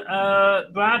season,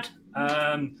 Brad.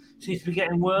 Seems to be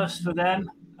getting worse for them.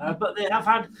 But they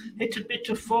have hit a bit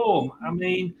of form. I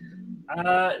mean,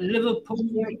 Liverpool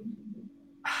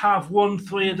have won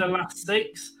 3 of the last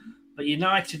 6, but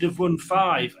United have won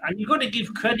 5. And you've got to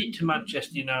give credit to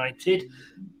Manchester United.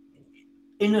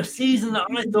 In a season that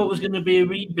I thought was going to be a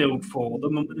rebuild for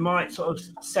them, and they might sort of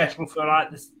settle for like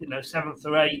this, 7th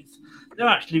or 8th, they're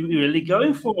actually really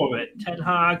going for it. Ten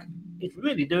Hag is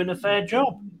really doing a fair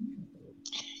job.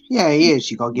 Yeah, he is.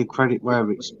 You've got to give credit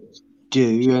where it's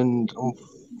due, and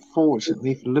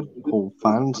unfortunately for Liverpool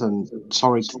fans, and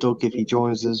sorry to Doug if he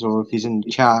joins us or if he's in the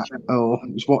chat or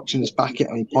he's watching us back at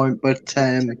any point, but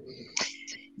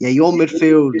your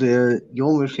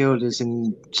midfield is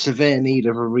in severe need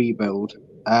of a rebuild.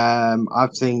 I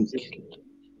think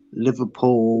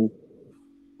Liverpool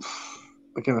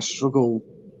are going to struggle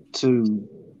to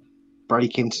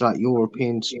break into that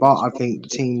European spot. I think the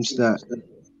teams that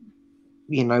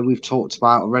we've talked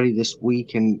about already this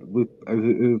week and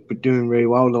who've been doing really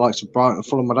well, the likes of Brighton and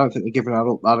Fulham, I don't think they're giving that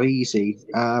up that easy.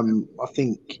 I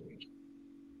think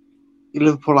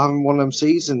Liverpool haven't won them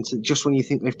seasons. Just when you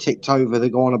think they've ticked over, they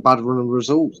go on a bad run of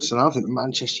results. And I think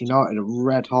Manchester United are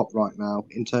red hot right now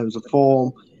in terms of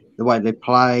form, the way they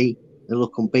play. They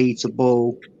look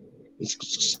unbeatable. It's a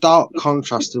stark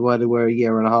contrast to where they were a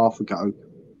year and a half ago.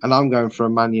 And I'm going for a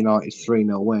Man United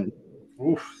 3-0 win.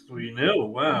 Oof, 3-0.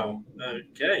 Wow.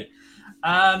 Okay.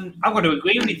 I've got to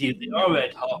agree with you. They are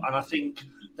red hot, and I think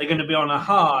they're going to be on a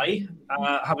high,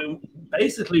 having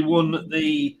basically won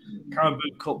the Carabao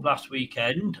Cup last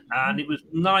weekend, and it was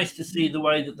nice to see the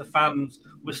way that the fans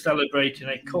were celebrating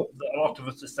a cup that a lot of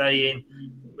us are saying,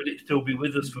 will it still be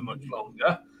with us for much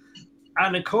longer?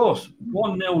 And of course,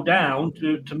 1-0 down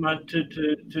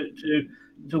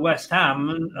to West Ham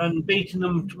and beating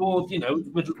them towards,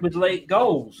 with late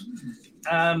goals.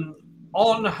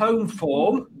 On home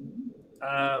form,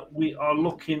 we are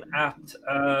looking at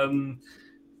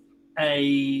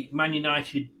a Man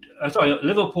United,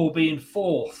 Liverpool being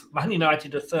 4th, Man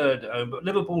United are 3rd at home, but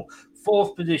Liverpool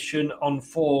 4th position on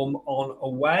form on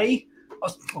away.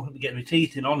 I'm getting my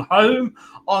teeth in. On home,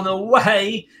 on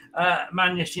away,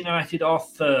 Manchester United are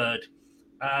 3rd.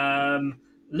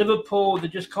 Liverpool, they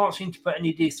just can't seem to put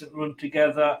any decent run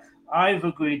together. I've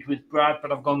agreed with Brad,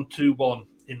 but I've gone 2-1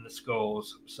 in the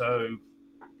scores. So,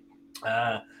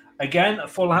 again, a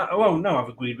full house. Oh, no, I've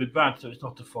agreed with Brad, so it's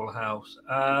not a full house.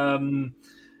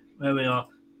 There we are.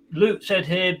 Luke said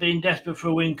here, being desperate for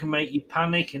a win can make you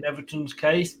panic in Everton's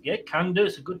case. Yeah, it can do.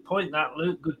 It's a good point, that,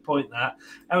 Luke. Good point, that.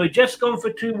 Anyway, Jeff's gone for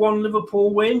a 2-1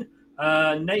 Liverpool win.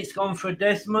 Nate's gone for a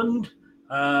Desmond.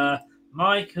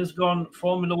 Mike has gone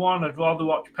Formula One. I'd rather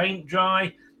watch paint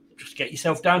dry. Just get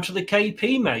yourself down to the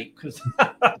KP, mate, because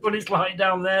that's what it's like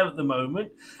down there at the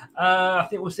moment. I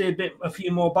think we'll see a few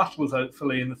more battles,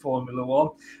 hopefully, in the Formula One.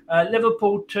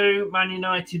 Liverpool 2, Man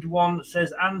United 1,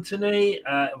 says Anthony.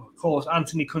 Of course,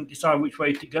 Anthony couldn't decide which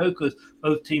way to go because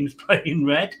both teams play in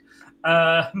red.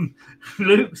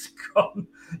 Luke's gone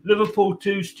Liverpool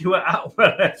 2, Stuart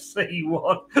Atwell FC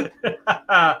 1.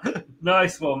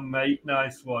 Nice one, mate.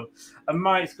 Nice one. And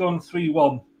Mike's gone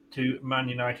 3-1 to Man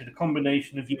United. A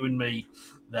combination of you and me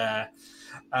there,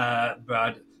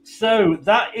 Brad. So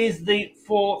that is the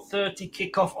 4:30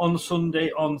 kickoff on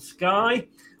Sunday on Sky.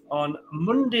 On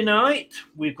Monday night,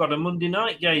 we've got a Monday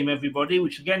night game, everybody,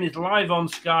 which again is live on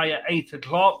Sky at 8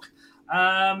 o'clock.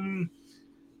 And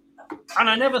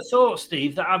I never thought,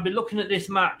 Steve, that I'd be looking at this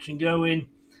match and going,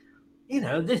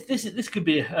 this could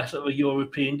be a sort of a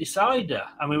European decider.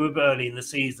 I mean, we're early in the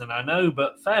season, I know,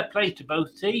 but fair play to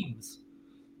both teams.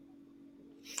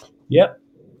 Yep.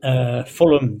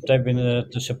 Fulham, they've been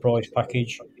the surprise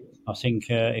package. I think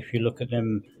if you look at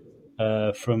them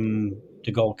from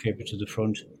the goalkeeper to the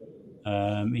front,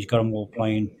 he's got them all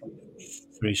playing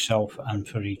for himself and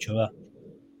for each other.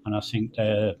 And I think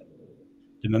the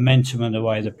momentum and the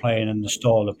way they're playing and the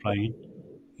style they're playing,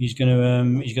 he's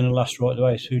going to last right the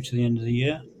way through to the end of the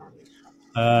year.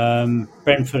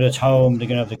 Brentford at home, they're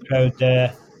going to have the crowd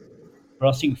there. But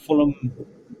I think Fulham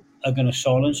are going to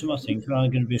silence them, I think. And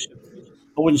I'm going to be,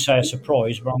 I wouldn't say a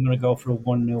surprise, but I'm going to go for a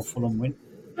 1-0 Fulham win.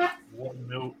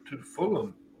 1-0 to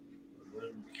Fulham.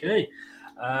 Okay.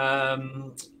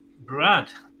 Brad,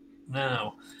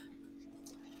 now,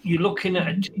 you're looking at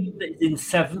a team that is in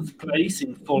 7th place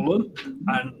in Fulham,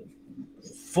 and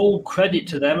full credit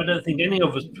to them. I don't think any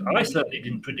of us, I certainly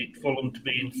didn't predict Fulham to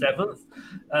be in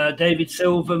 7th. David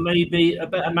Silva may be a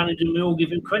better manager than we all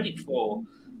give him credit for.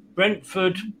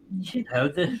 Brentford,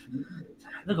 they've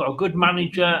got a good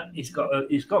manager. He's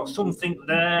got something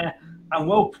there.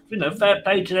 And fair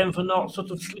play to them for not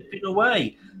sort of slipping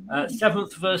away.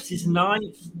 7th versus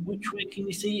 9th. Which way can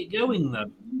you see it going,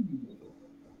 though?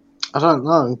 I don't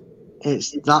know.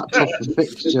 It's that tough a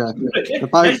fixture.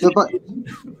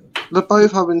 They're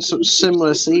both having such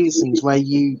similar seasons where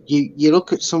you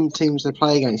look at some teams they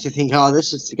play against, you think,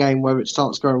 this is the game where it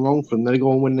starts going wrong for them. They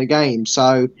go and win the game.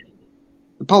 So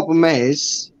the problem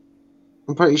is,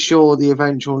 I'm pretty sure the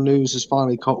eventual news has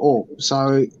finally caught up.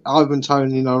 So Ivan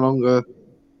Toney no longer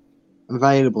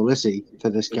available, is he, for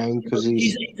this game? Because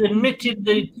he's admitted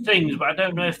the things, but I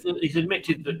don't know if he's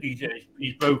admitted that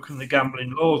he's broken the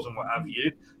gambling laws and what have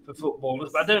you for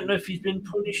footballers. But I don't know if he's been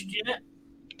punished yet.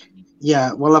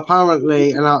 Yeah, well,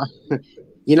 apparently, and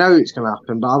you know it's going to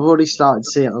happen, but I've already started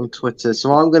to see it on Twitter,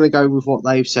 so I'm going to go with what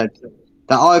they've said.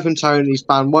 That Ivan Toney's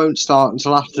ban won't start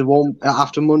until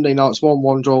after Monday night's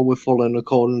 1-1 draw with Fulham,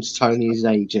 according to Tony's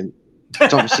agent.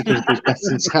 It's obviously because of his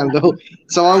betting scandal.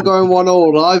 So I'm going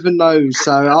 1-1. Ivan knows,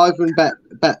 so Ivan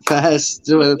bet fairs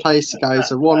to a place to go,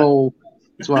 so 1-1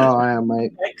 is where I am,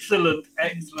 mate. Excellent.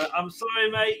 I'm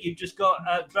sorry, mate. You've just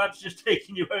got Brad's just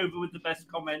taking you over with the best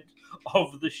comment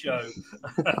of the show.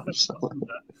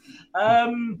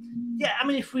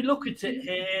 If we look at it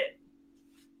here,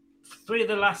 3 of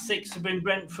the last 6 have been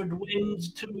Brentford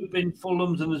wins, 2 have been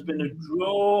Fulham's, and there's been a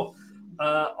draw.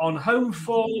 On home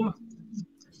form,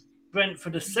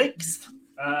 Brentford are 6th,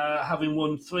 having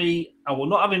won 3,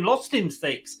 not having lost in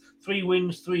 6. 3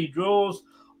 wins, 3 draws.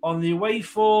 On the away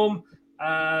form,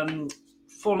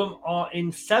 Fulham are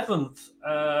in 7th,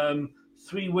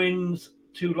 3 wins,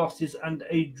 2 losses, and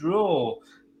a draw.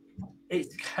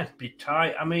 It can be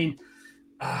tight.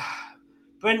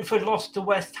 Brentford lost to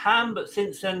West Ham, but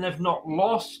since then they've not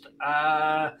lost.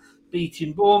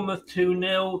 Beating Bournemouth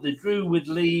 2-0. They drew with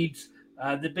Leeds.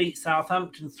 They beat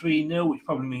Southampton 3-0, which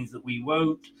probably means that we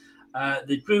won't.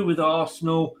 They drew with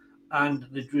Arsenal and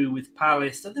they drew with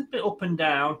Palace. So they're a bit up and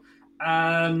down.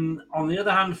 On the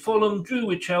other hand, Fulham drew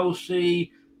with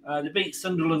Chelsea. They beat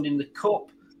Sunderland in the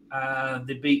Cup.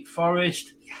 They beat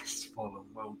Forest. Yes, Fulham,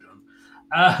 well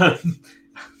done.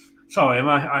 Sorry,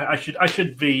 I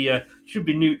should be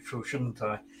neutral, shouldn't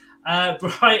I?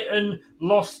 Brighton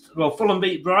lost. Well, Fulham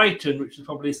beat Brighton, which is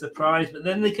probably a surprise, but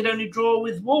then they could only draw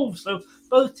with Wolves. So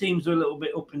both teams are a little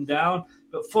bit up and down.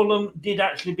 But Fulham did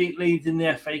actually beat Leeds in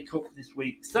the FA Cup this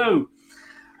week. So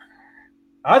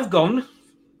I've gone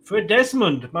for a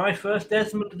Desmond, my first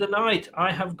Desmond of the night.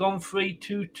 I have gone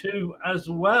 3-2-2 as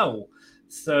well.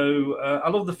 So I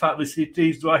love the fact that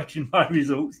CT's writing my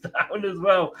results down as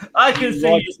well. I can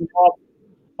see.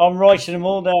 I'm writing them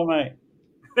all down, mate.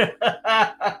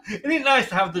 Isn't it nice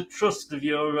to have the trust of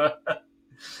your?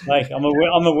 Like I'm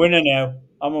a winner now.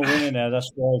 I'm a winner now. That's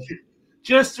right.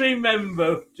 Just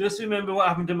remember what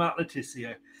happened to Matt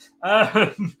Letizia.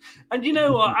 And you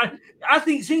know what? I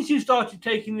think since you started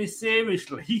taking this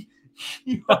seriously,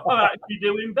 you are actually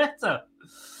doing better.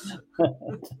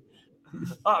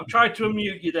 I've tried to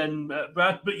unmute you then,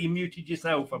 Brad, but you muted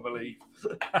yourself, I believe.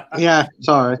 Yeah,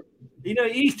 sorry. You know,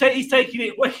 he's taking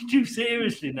it way too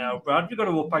seriously now, Brad. You've got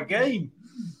to up our game.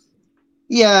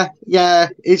 Yeah.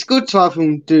 It's good to have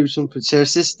him do something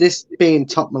serious. This being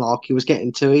top malarkey was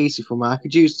getting too easy for me. I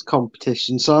could use the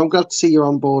competition. So I'm glad to see you're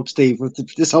on board, Steve, with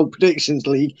this whole predictions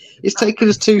league. It's taken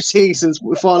us 2 seasons, but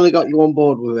we finally got you on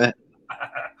board with it.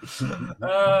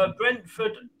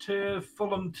 Brentford to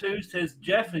Fulham 2, says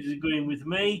Jeff. He's agreeing with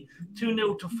me.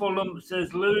 2-0 to Fulham,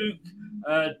 says Luke.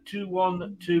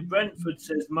 2-1 to Brentford,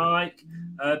 says Mike.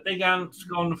 Big Ant's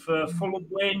gone for Fulham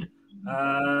win.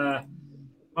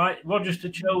 Mike Rogers to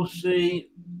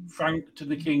Chelsea. Frank to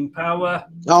the King Power.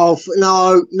 Oh,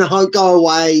 no, go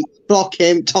away. Block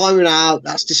him, time it out.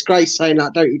 That's disgrace saying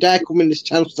that. Don't you dare come in this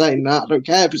channel saying that. I don't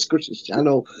care if it's Chris's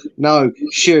channel. No,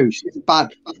 shoo.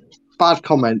 Bad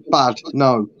comment. Bad.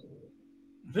 No.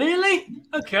 Really?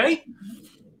 Okay.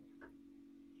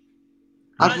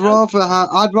 I'd rather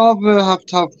have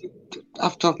to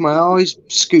have my eyes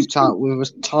scooped out with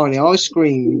a tiny ice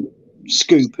cream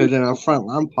scooper than have Frank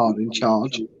Lampard in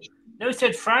charge. No, it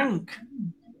said Frank.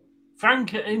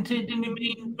 Frank, didn't he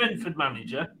mean Brentford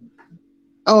manager?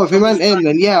 Oh, if he meant him,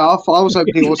 then yeah. I was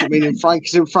hoping he wasn't meaning Frank.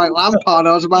 It's in Frank Lampard.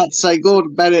 I was about to say,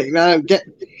 Gordon Bennett, get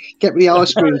me the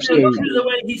ice cream scoop. Looking at the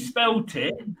way he spelt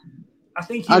it, I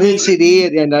think I didn't see the E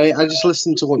at the end. I just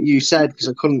listened to what you said because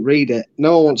I couldn't read it.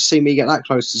 No one wants to see me get that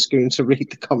close to the screen to read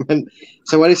the comment.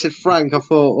 So when it said Frank, I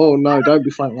thought, oh no, don't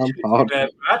be Frank Lampard.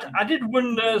 I did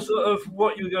wonder sort of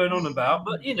what you were going on about,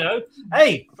 but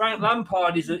hey, Frank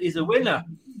Lampard is a winner.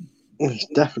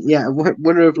 Definitely, yeah,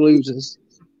 winner of losers.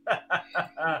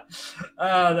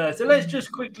 So let's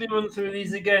just quickly run through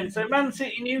these again. So Man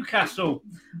City, Newcastle,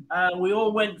 we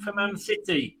all went for Man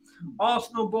City.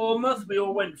 Arsenal, Bournemouth, we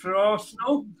all went for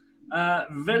Arsenal.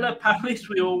 Villa, Palace,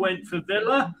 we all went for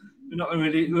Villa.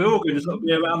 We're all going to sort of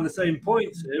be around the same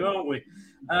points here, aren't we?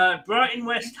 Brighton,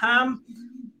 West Ham,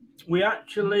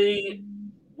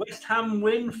 West Ham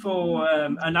win for,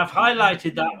 and I've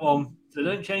highlighted that one, so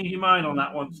don't change your mind on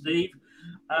that one, Steve.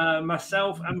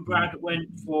 Myself and Brad went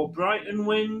for Brighton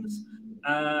wins.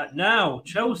 Now,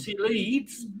 Chelsea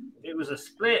Leeds, it was a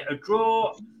split, a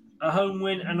draw, a home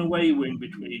win and away win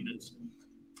between us.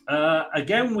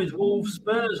 Again with Wolves,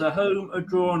 Spurs, a home, a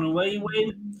draw and away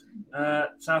win.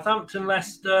 Southampton,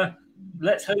 Leicester,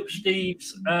 let's hope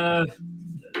Steve's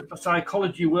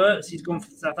psychology works. He's gone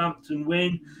for the Southampton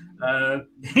win.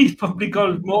 He's probably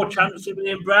got more chance than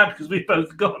me and Brad because we've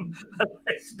both gone a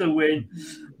Leicester win.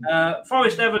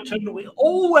 Forest, Everton, we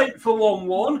all went for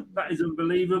 1-1. That is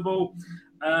unbelievable.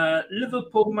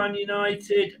 Liverpool, Man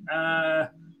United.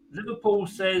 Liverpool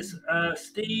says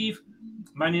Steve.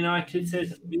 Man United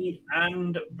says me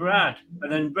and Brad.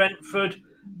 And then Brentford.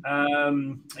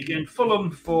 Again,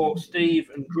 Fulham for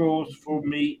Steve and draws for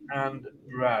me and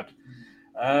Brad.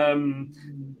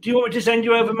 Do you want me to send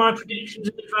you over my predictions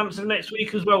in advance of next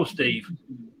week as well, Steve?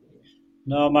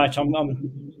 No, mate. I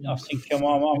think I'm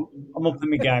up in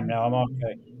my game now. I'm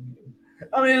okay.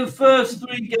 I mean, the first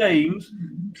 3 games,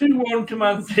 2-1 to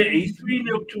Man City,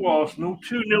 3-0 to Arsenal,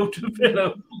 2-0 to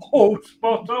Villa, all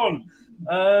spot on.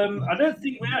 I don't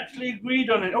think we actually agreed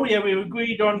on it. Oh, yeah, we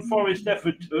agreed on Forest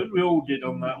Everton. We all did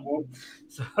on that one.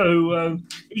 So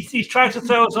he's trying to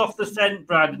throw us off the scent,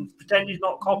 Brad, and pretend he's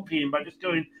not copying by just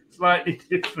going slightly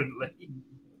differently.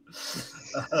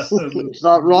 It's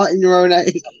like writing your own.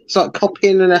 It's like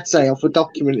copying an essay off a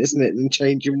document, isn't it? And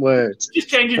changing words. Just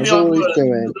changing the odd words.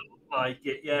 Doing. Like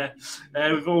it, yeah.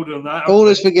 We've all done that. All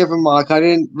is forgiven, Mike. I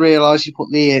didn't realise you put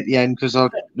the E at the end because I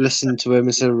listened to him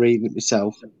instead of reading it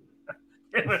myself.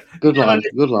 Good lad.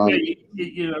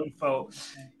 Your own fault.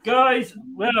 Guys,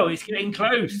 well, it's getting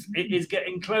close. It is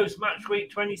getting close. Match week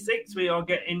 26. We are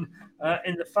getting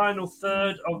in the final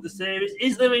third of the series.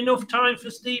 Is there enough time for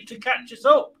Steve to catch us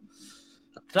up?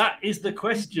 That is the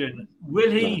question.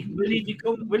 Will he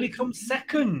come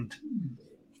second?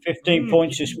 15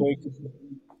 points this week.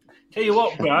 Tell you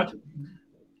what, Brad.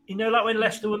 You know, like when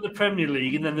Leicester won the Premier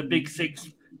League and then the Big Six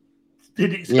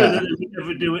did it so that they would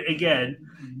never do it again.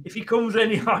 If he comes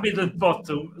any higher than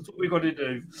bottom, that's what we've got to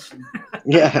do.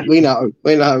 Yeah, we know.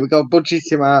 We've got to budget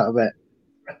him out of it.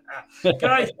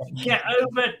 Guys, get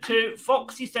over to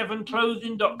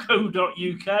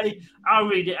foxy7clothing.co.uk. I'll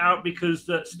read it out because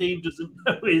Steve doesn't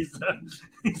know his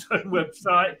own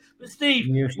website. But Steve,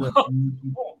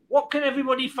 what can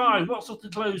everybody find? What sort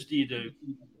of clothes do you do?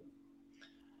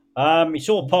 It's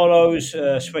all polos,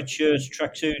 sweatshirts,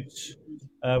 tracksuits.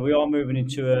 We are moving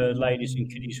into ladies and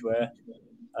kiddies wear.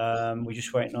 We're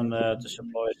just waiting on the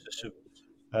suppliers to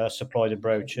supply the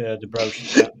brochure.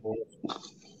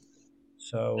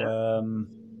 So,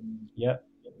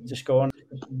 just go on.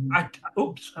 I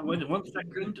waited 1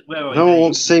 second. Where are no one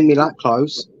wants to see me that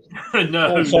close.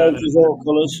 No. All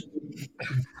colours.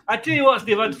 I tell you what,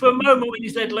 Steve, for a moment when you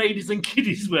said ladies and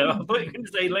kiddies wear, I thought you were going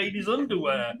to say ladies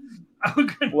underwear. I was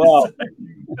going to say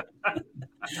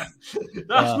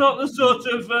that's not the sort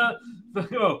of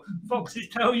foxes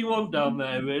tail you want down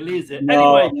there, really, is it?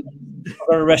 No, anyway, I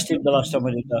got arrested the last time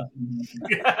I did that.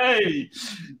 Hey,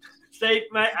 Steve,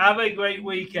 mate, have a great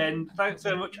weekend. Thanks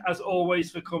so much, as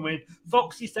always, for coming.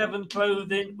 Foxy7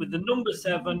 Clothing with the number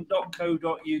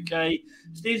 7.co.uk.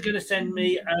 Steve's going to send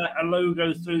me a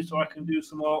logo through so I can do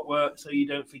some artwork so you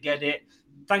don't forget it.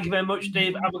 Thank you very much,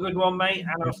 Steve. Have a good one, mate,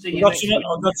 and I'll see you next week.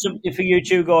 I've got something for you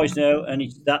two guys now, and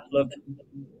it's that look.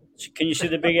 Can you see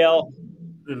the big L?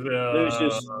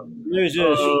 Losers.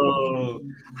 Oh,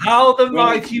 how the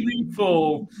mighty we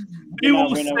fall. We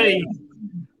will see.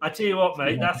 I tell you what,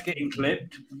 mate, that's getting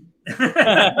clipped. Go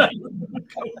back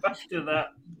to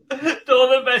that. All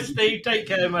the best, Steve. Take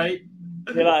care, mate.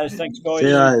 See you later. Thanks, guys. See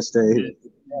you later, Steve.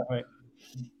 Yeah,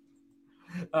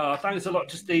 Thanks a lot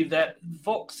to Steve there.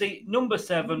 Foxy, number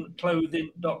 7,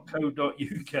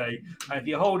 clothing.co.uk. And if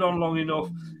you hold on long enough,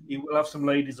 you will have some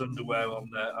ladies' underwear on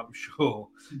there, I'm sure.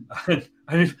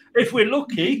 And if we're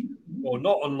lucky, or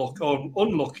not unlucky, or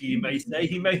unlucky, you may say,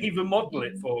 he may even model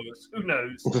it for us. Who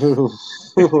knows?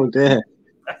 Oh, dear.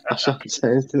 I shan't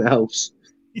say anything else.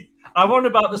 I'm on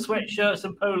about the sweatshirts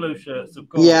and polo shirts, of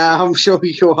course. Yeah, I'm sure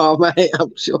you are, mate.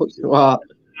 I'm sure you are.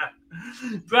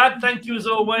 Brad, thank you as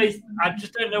always. I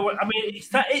just don't know what I mean.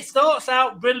 It starts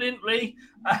out brilliantly,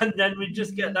 and then we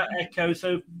just get that echo.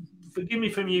 So forgive me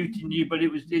for muting you, but it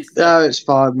was just. No, it's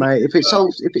fine, mate. If it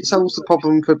solves the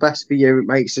problem for best for you, it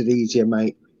makes it easier,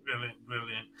 mate. Brilliant.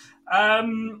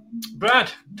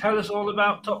 Brad, tell us all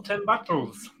about top 10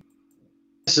 battles.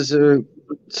 So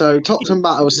top 10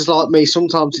 battles is like me.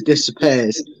 Sometimes it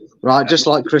disappears. Right, just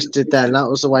like Chris did then. That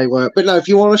was the way it worked. But no, if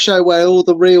you want to show where all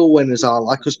the real winners are,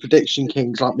 like us prediction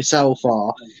kings like myself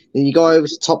are, then you go over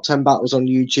to top 10 battles on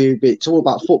YouTube. It's all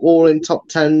about football in top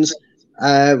 10s.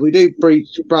 We do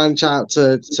branch out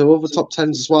to other top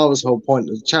 10s as well. That's the whole point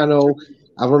of the channel.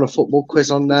 I run a football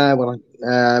quiz on there when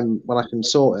I can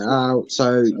sort it out.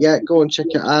 So yeah, go and check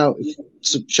it out.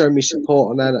 Show me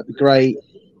support on there, that'd be great.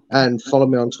 And follow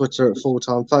me on Twitter at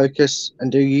Fulltime Focus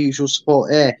and do your usual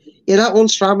support here. Yeah, that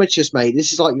one's for amateurs, mate.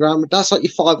 This is like that's like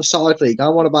your 5-a-side league. I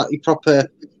want about your proper.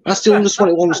 That's the under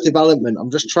 21s development. I'm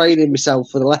just training myself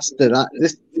for the Leicester.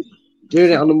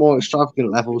 Doing it on a more extravagant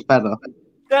level is better.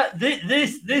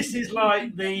 This is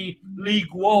like the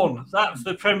League One. That's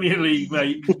the Premier League,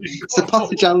 mate. It's the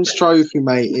Papa John's Trophy,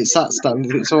 mate. It's that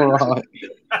standard. It's all right.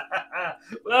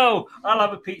 Well, I'll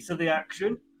have a piece of the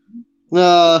action.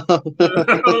 No.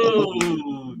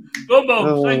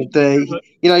 Oh, dear.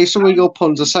 You know, some of your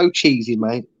puns are so cheesy,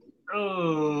 mate.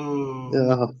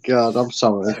 Oh God, I'm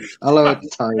sorry. I'll lower the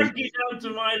tone. Take you down to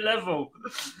my level.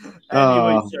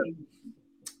 Anyway, so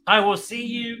I will see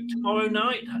you tomorrow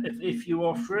night if you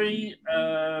are free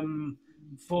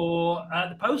for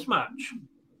the post match.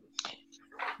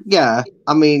 Yeah,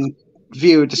 I mean,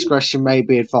 viewer discretion may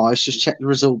be advised. Just check the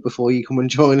result before you come and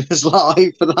join us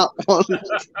live for that one.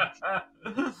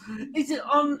 Is it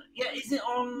on? Yeah, is it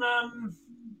on?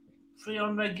 Free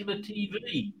on regular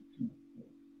TV?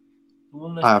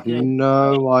 I have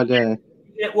no idea.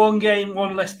 You get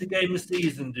one Leicester game a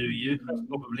season, do you? That's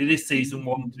probably this season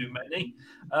one too many.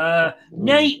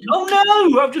 Nate,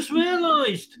 oh no! I've just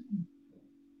realised.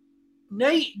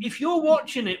 Nate, if you're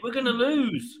watching it, we're going to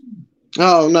lose.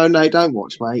 Oh, no, don't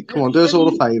watch, mate. Come on, do us all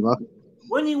a favour.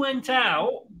 When he went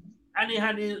out and he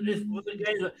had his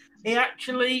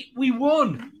game, we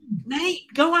won.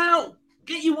 Nate, go out.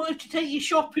 Get your wife to take you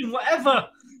shopping, whatever.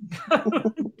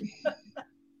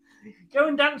 Go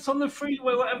and dance on the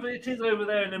freeway, whatever it is over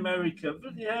there in America.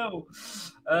 Bloody hell.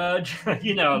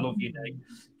 You know I love you, Nate.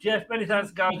 Jeff, many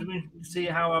thanks, guys. We'll see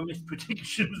how our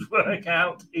mispredictions work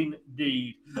out,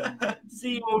 indeed.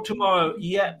 See you all tomorrow.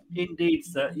 Yep, indeed,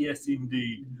 sir. Yes,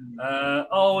 indeed.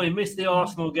 We missed the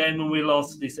Arsenal game and we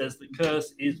lost. He says the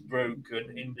curse is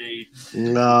broken, indeed.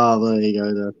 No, there you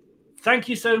go, then. Thank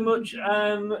you so much,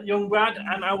 young Brad,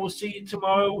 and I will see you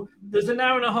tomorrow. There's an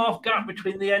hour and a half gap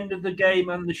between the end of the game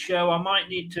and the show. I might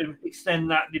need to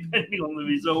extend that depending on the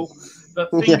result,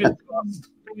 but fingers crossed.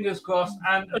 Fingers crossed.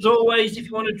 And as always, if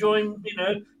you want to join,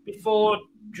 before,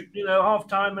 half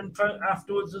time and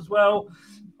afterwards as well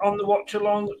on the watch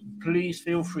along, please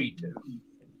feel free to.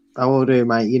 I will do,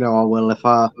 mate. You know I will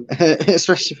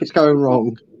especially if it's going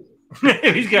wrong.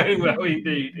 If it's going well,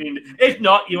 indeed. If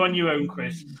not, you're on your own,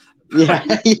 Chris. Yeah.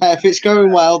 If it's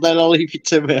going well, then I'll leave you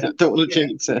to it. I don't want to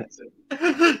jinx it.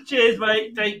 Cheers,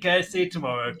 mate. Take care. See you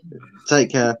tomorrow.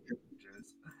 Take care.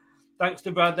 Thanks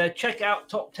to Brad there. Check out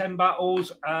Top 10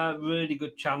 Battles. Really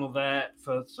good channel there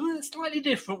for something slightly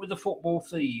different with the football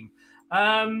theme.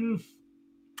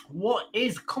 What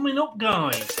is coming up,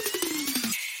 guys?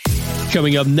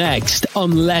 Coming up next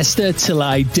on Leicester Till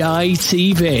I Die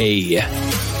TV.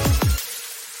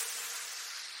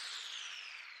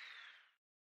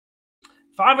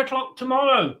 £5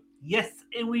 tomorrow. Yes,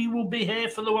 we will be here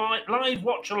for the live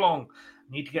watch along.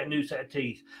 Need to get a new set of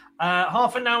teeth.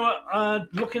 Half an hour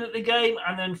looking at the game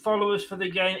and then follow us for the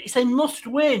game. It's a must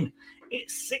win.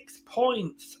 It's 6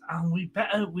 points and we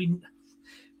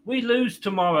lose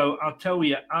tomorrow. I'll tell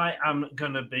you, I am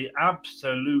going to be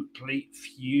absolutely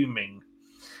fuming.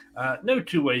 No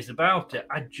two ways about it.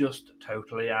 I just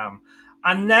totally am.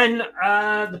 And then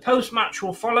the post-match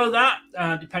will follow that,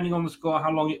 depending on the score, how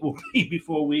long it will be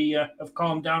before we have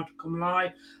calmed down to come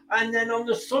live. And then on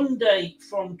the Sunday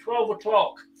from 12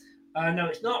 o'clock, No,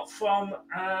 it's not from,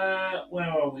 where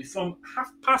are we? From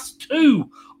 2:30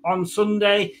 on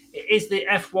Sunday. It is the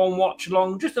F1 watch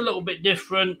along, just a little bit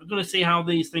different. We're going to see how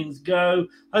these things go.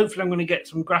 Hopefully I'm going to get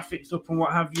some graphics up and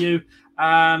what have you.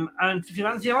 And if you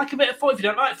fancy, like a bit of Formula, if you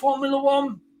don't like Formula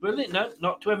One, brilliant. No,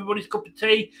 not to everybody's cup of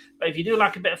tea. But if you do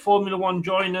like a bit of Formula One,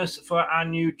 join us for our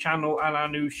new channel and our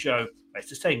new show. It's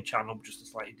the same channel, just a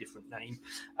slightly different name.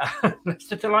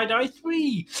 Leicester Till I Die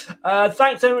 3.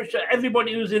 Thanks so much to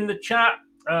everybody who's in the chat.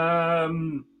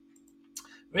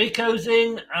 Rico's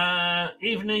in.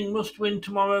 Evening must win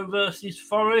tomorrow versus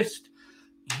Forest.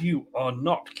 You are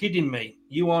not kidding me.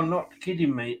 You are not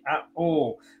kidding me at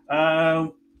all.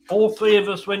 All three of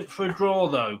us went for a draw,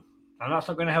 though. And that's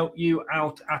not going to help you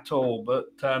out at all. But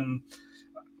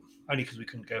only because we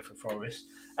couldn't go for Forest.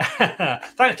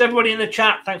 Thanks to everybody in the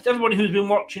chat. Thanks to everybody who's been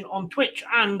watching on Twitch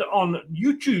and on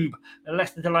YouTube,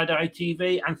 Leicester Till I Die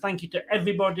TV. And thank you to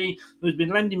everybody who's been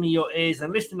lending me your ears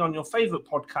and listening on your favourite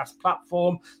podcast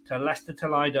platform to Leicester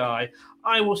Till I Die.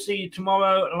 I will see you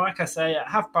tomorrow, like I say, at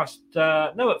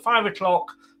 5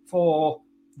 o'clock for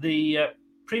the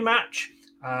pre-match,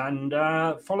 and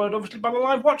followed obviously by the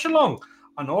live watch along.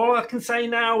 And all I can say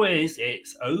now is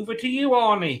it's over to you,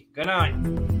 Arnie. Good night.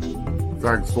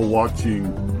 Thanks for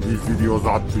watching. These videos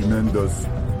are tremendous.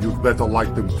 You'd better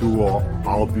like them too, or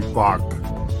I'll be back.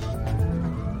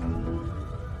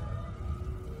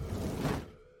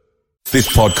 This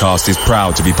podcast is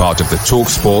proud to be part of the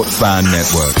TalkSport Fan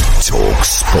Network.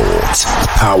 TalkSport.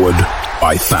 Powered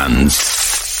by fans.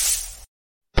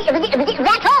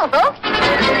 That's all, folks.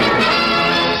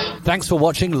 Thanks for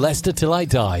watching Leicester Till I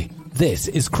Die. This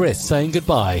is Chris saying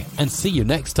goodbye, and see you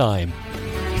next time.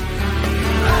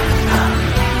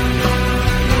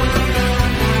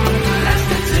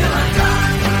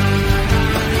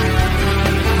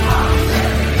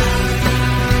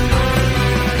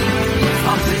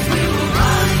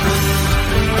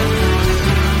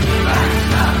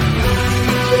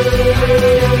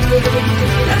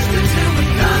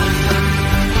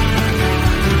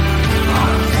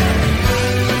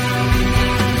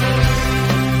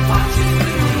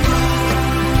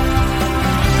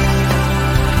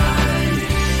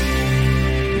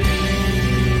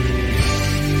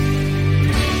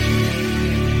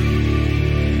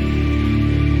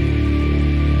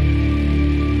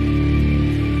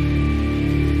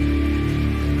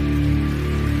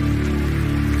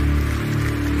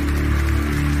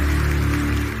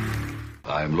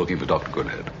 I'm looking for Dr.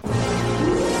 Goodhead.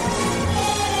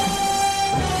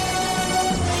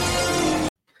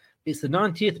 It's the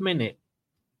 90th minute.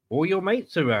 All your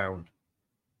mates around.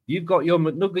 You've got your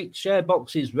McNugget share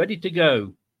boxes ready to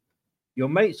go. Your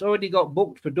mate's already got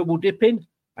booked for double dipping,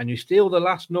 and you steal the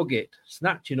last nugget,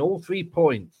 snatching all 3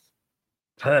 points.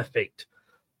 Perfect.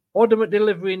 Order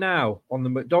McDelivery now on the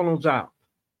McDonald's app.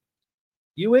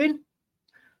 You in?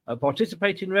 At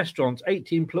participating restaurants,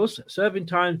 18 plus, serving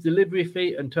times, delivery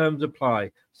fee and terms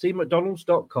apply. See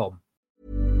mcdonalds.com.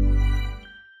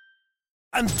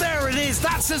 And there it is,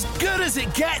 that's as good as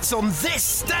it gets on this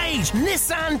stage.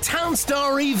 Nissan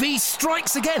Townstar EV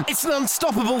strikes again. It's an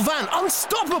unstoppable van,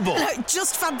 unstoppable.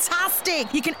 Just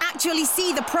fantastic. You can actually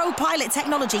see the ProPilot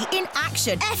technology in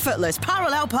action. Effortless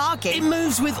parallel parking. It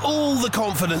moves with all the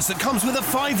confidence that comes with a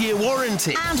 5-year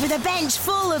warranty. And with a bench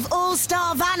full of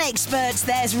all-star van experts,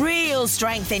 there's real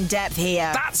strength in depth here.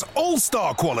 That's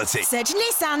all-star quality. Search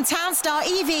Nissan Townstar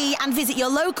EV and visit your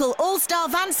local all-star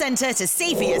van centre to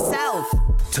see for yourself.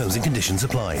 Terms and conditions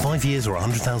apply. 5 years or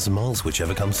 100,000 miles,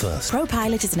 whichever comes first.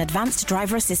 ProPilot is an advanced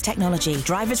driver assist technology.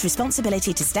 Driver's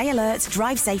responsibility to stay alert,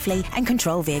 drive safely, and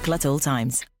control vehicle at all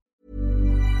times.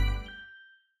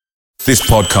 This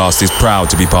podcast is proud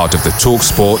to be part of the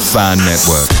TalkSport Fan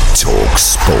Network.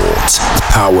 TalkSport.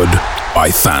 Powered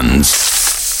by fans.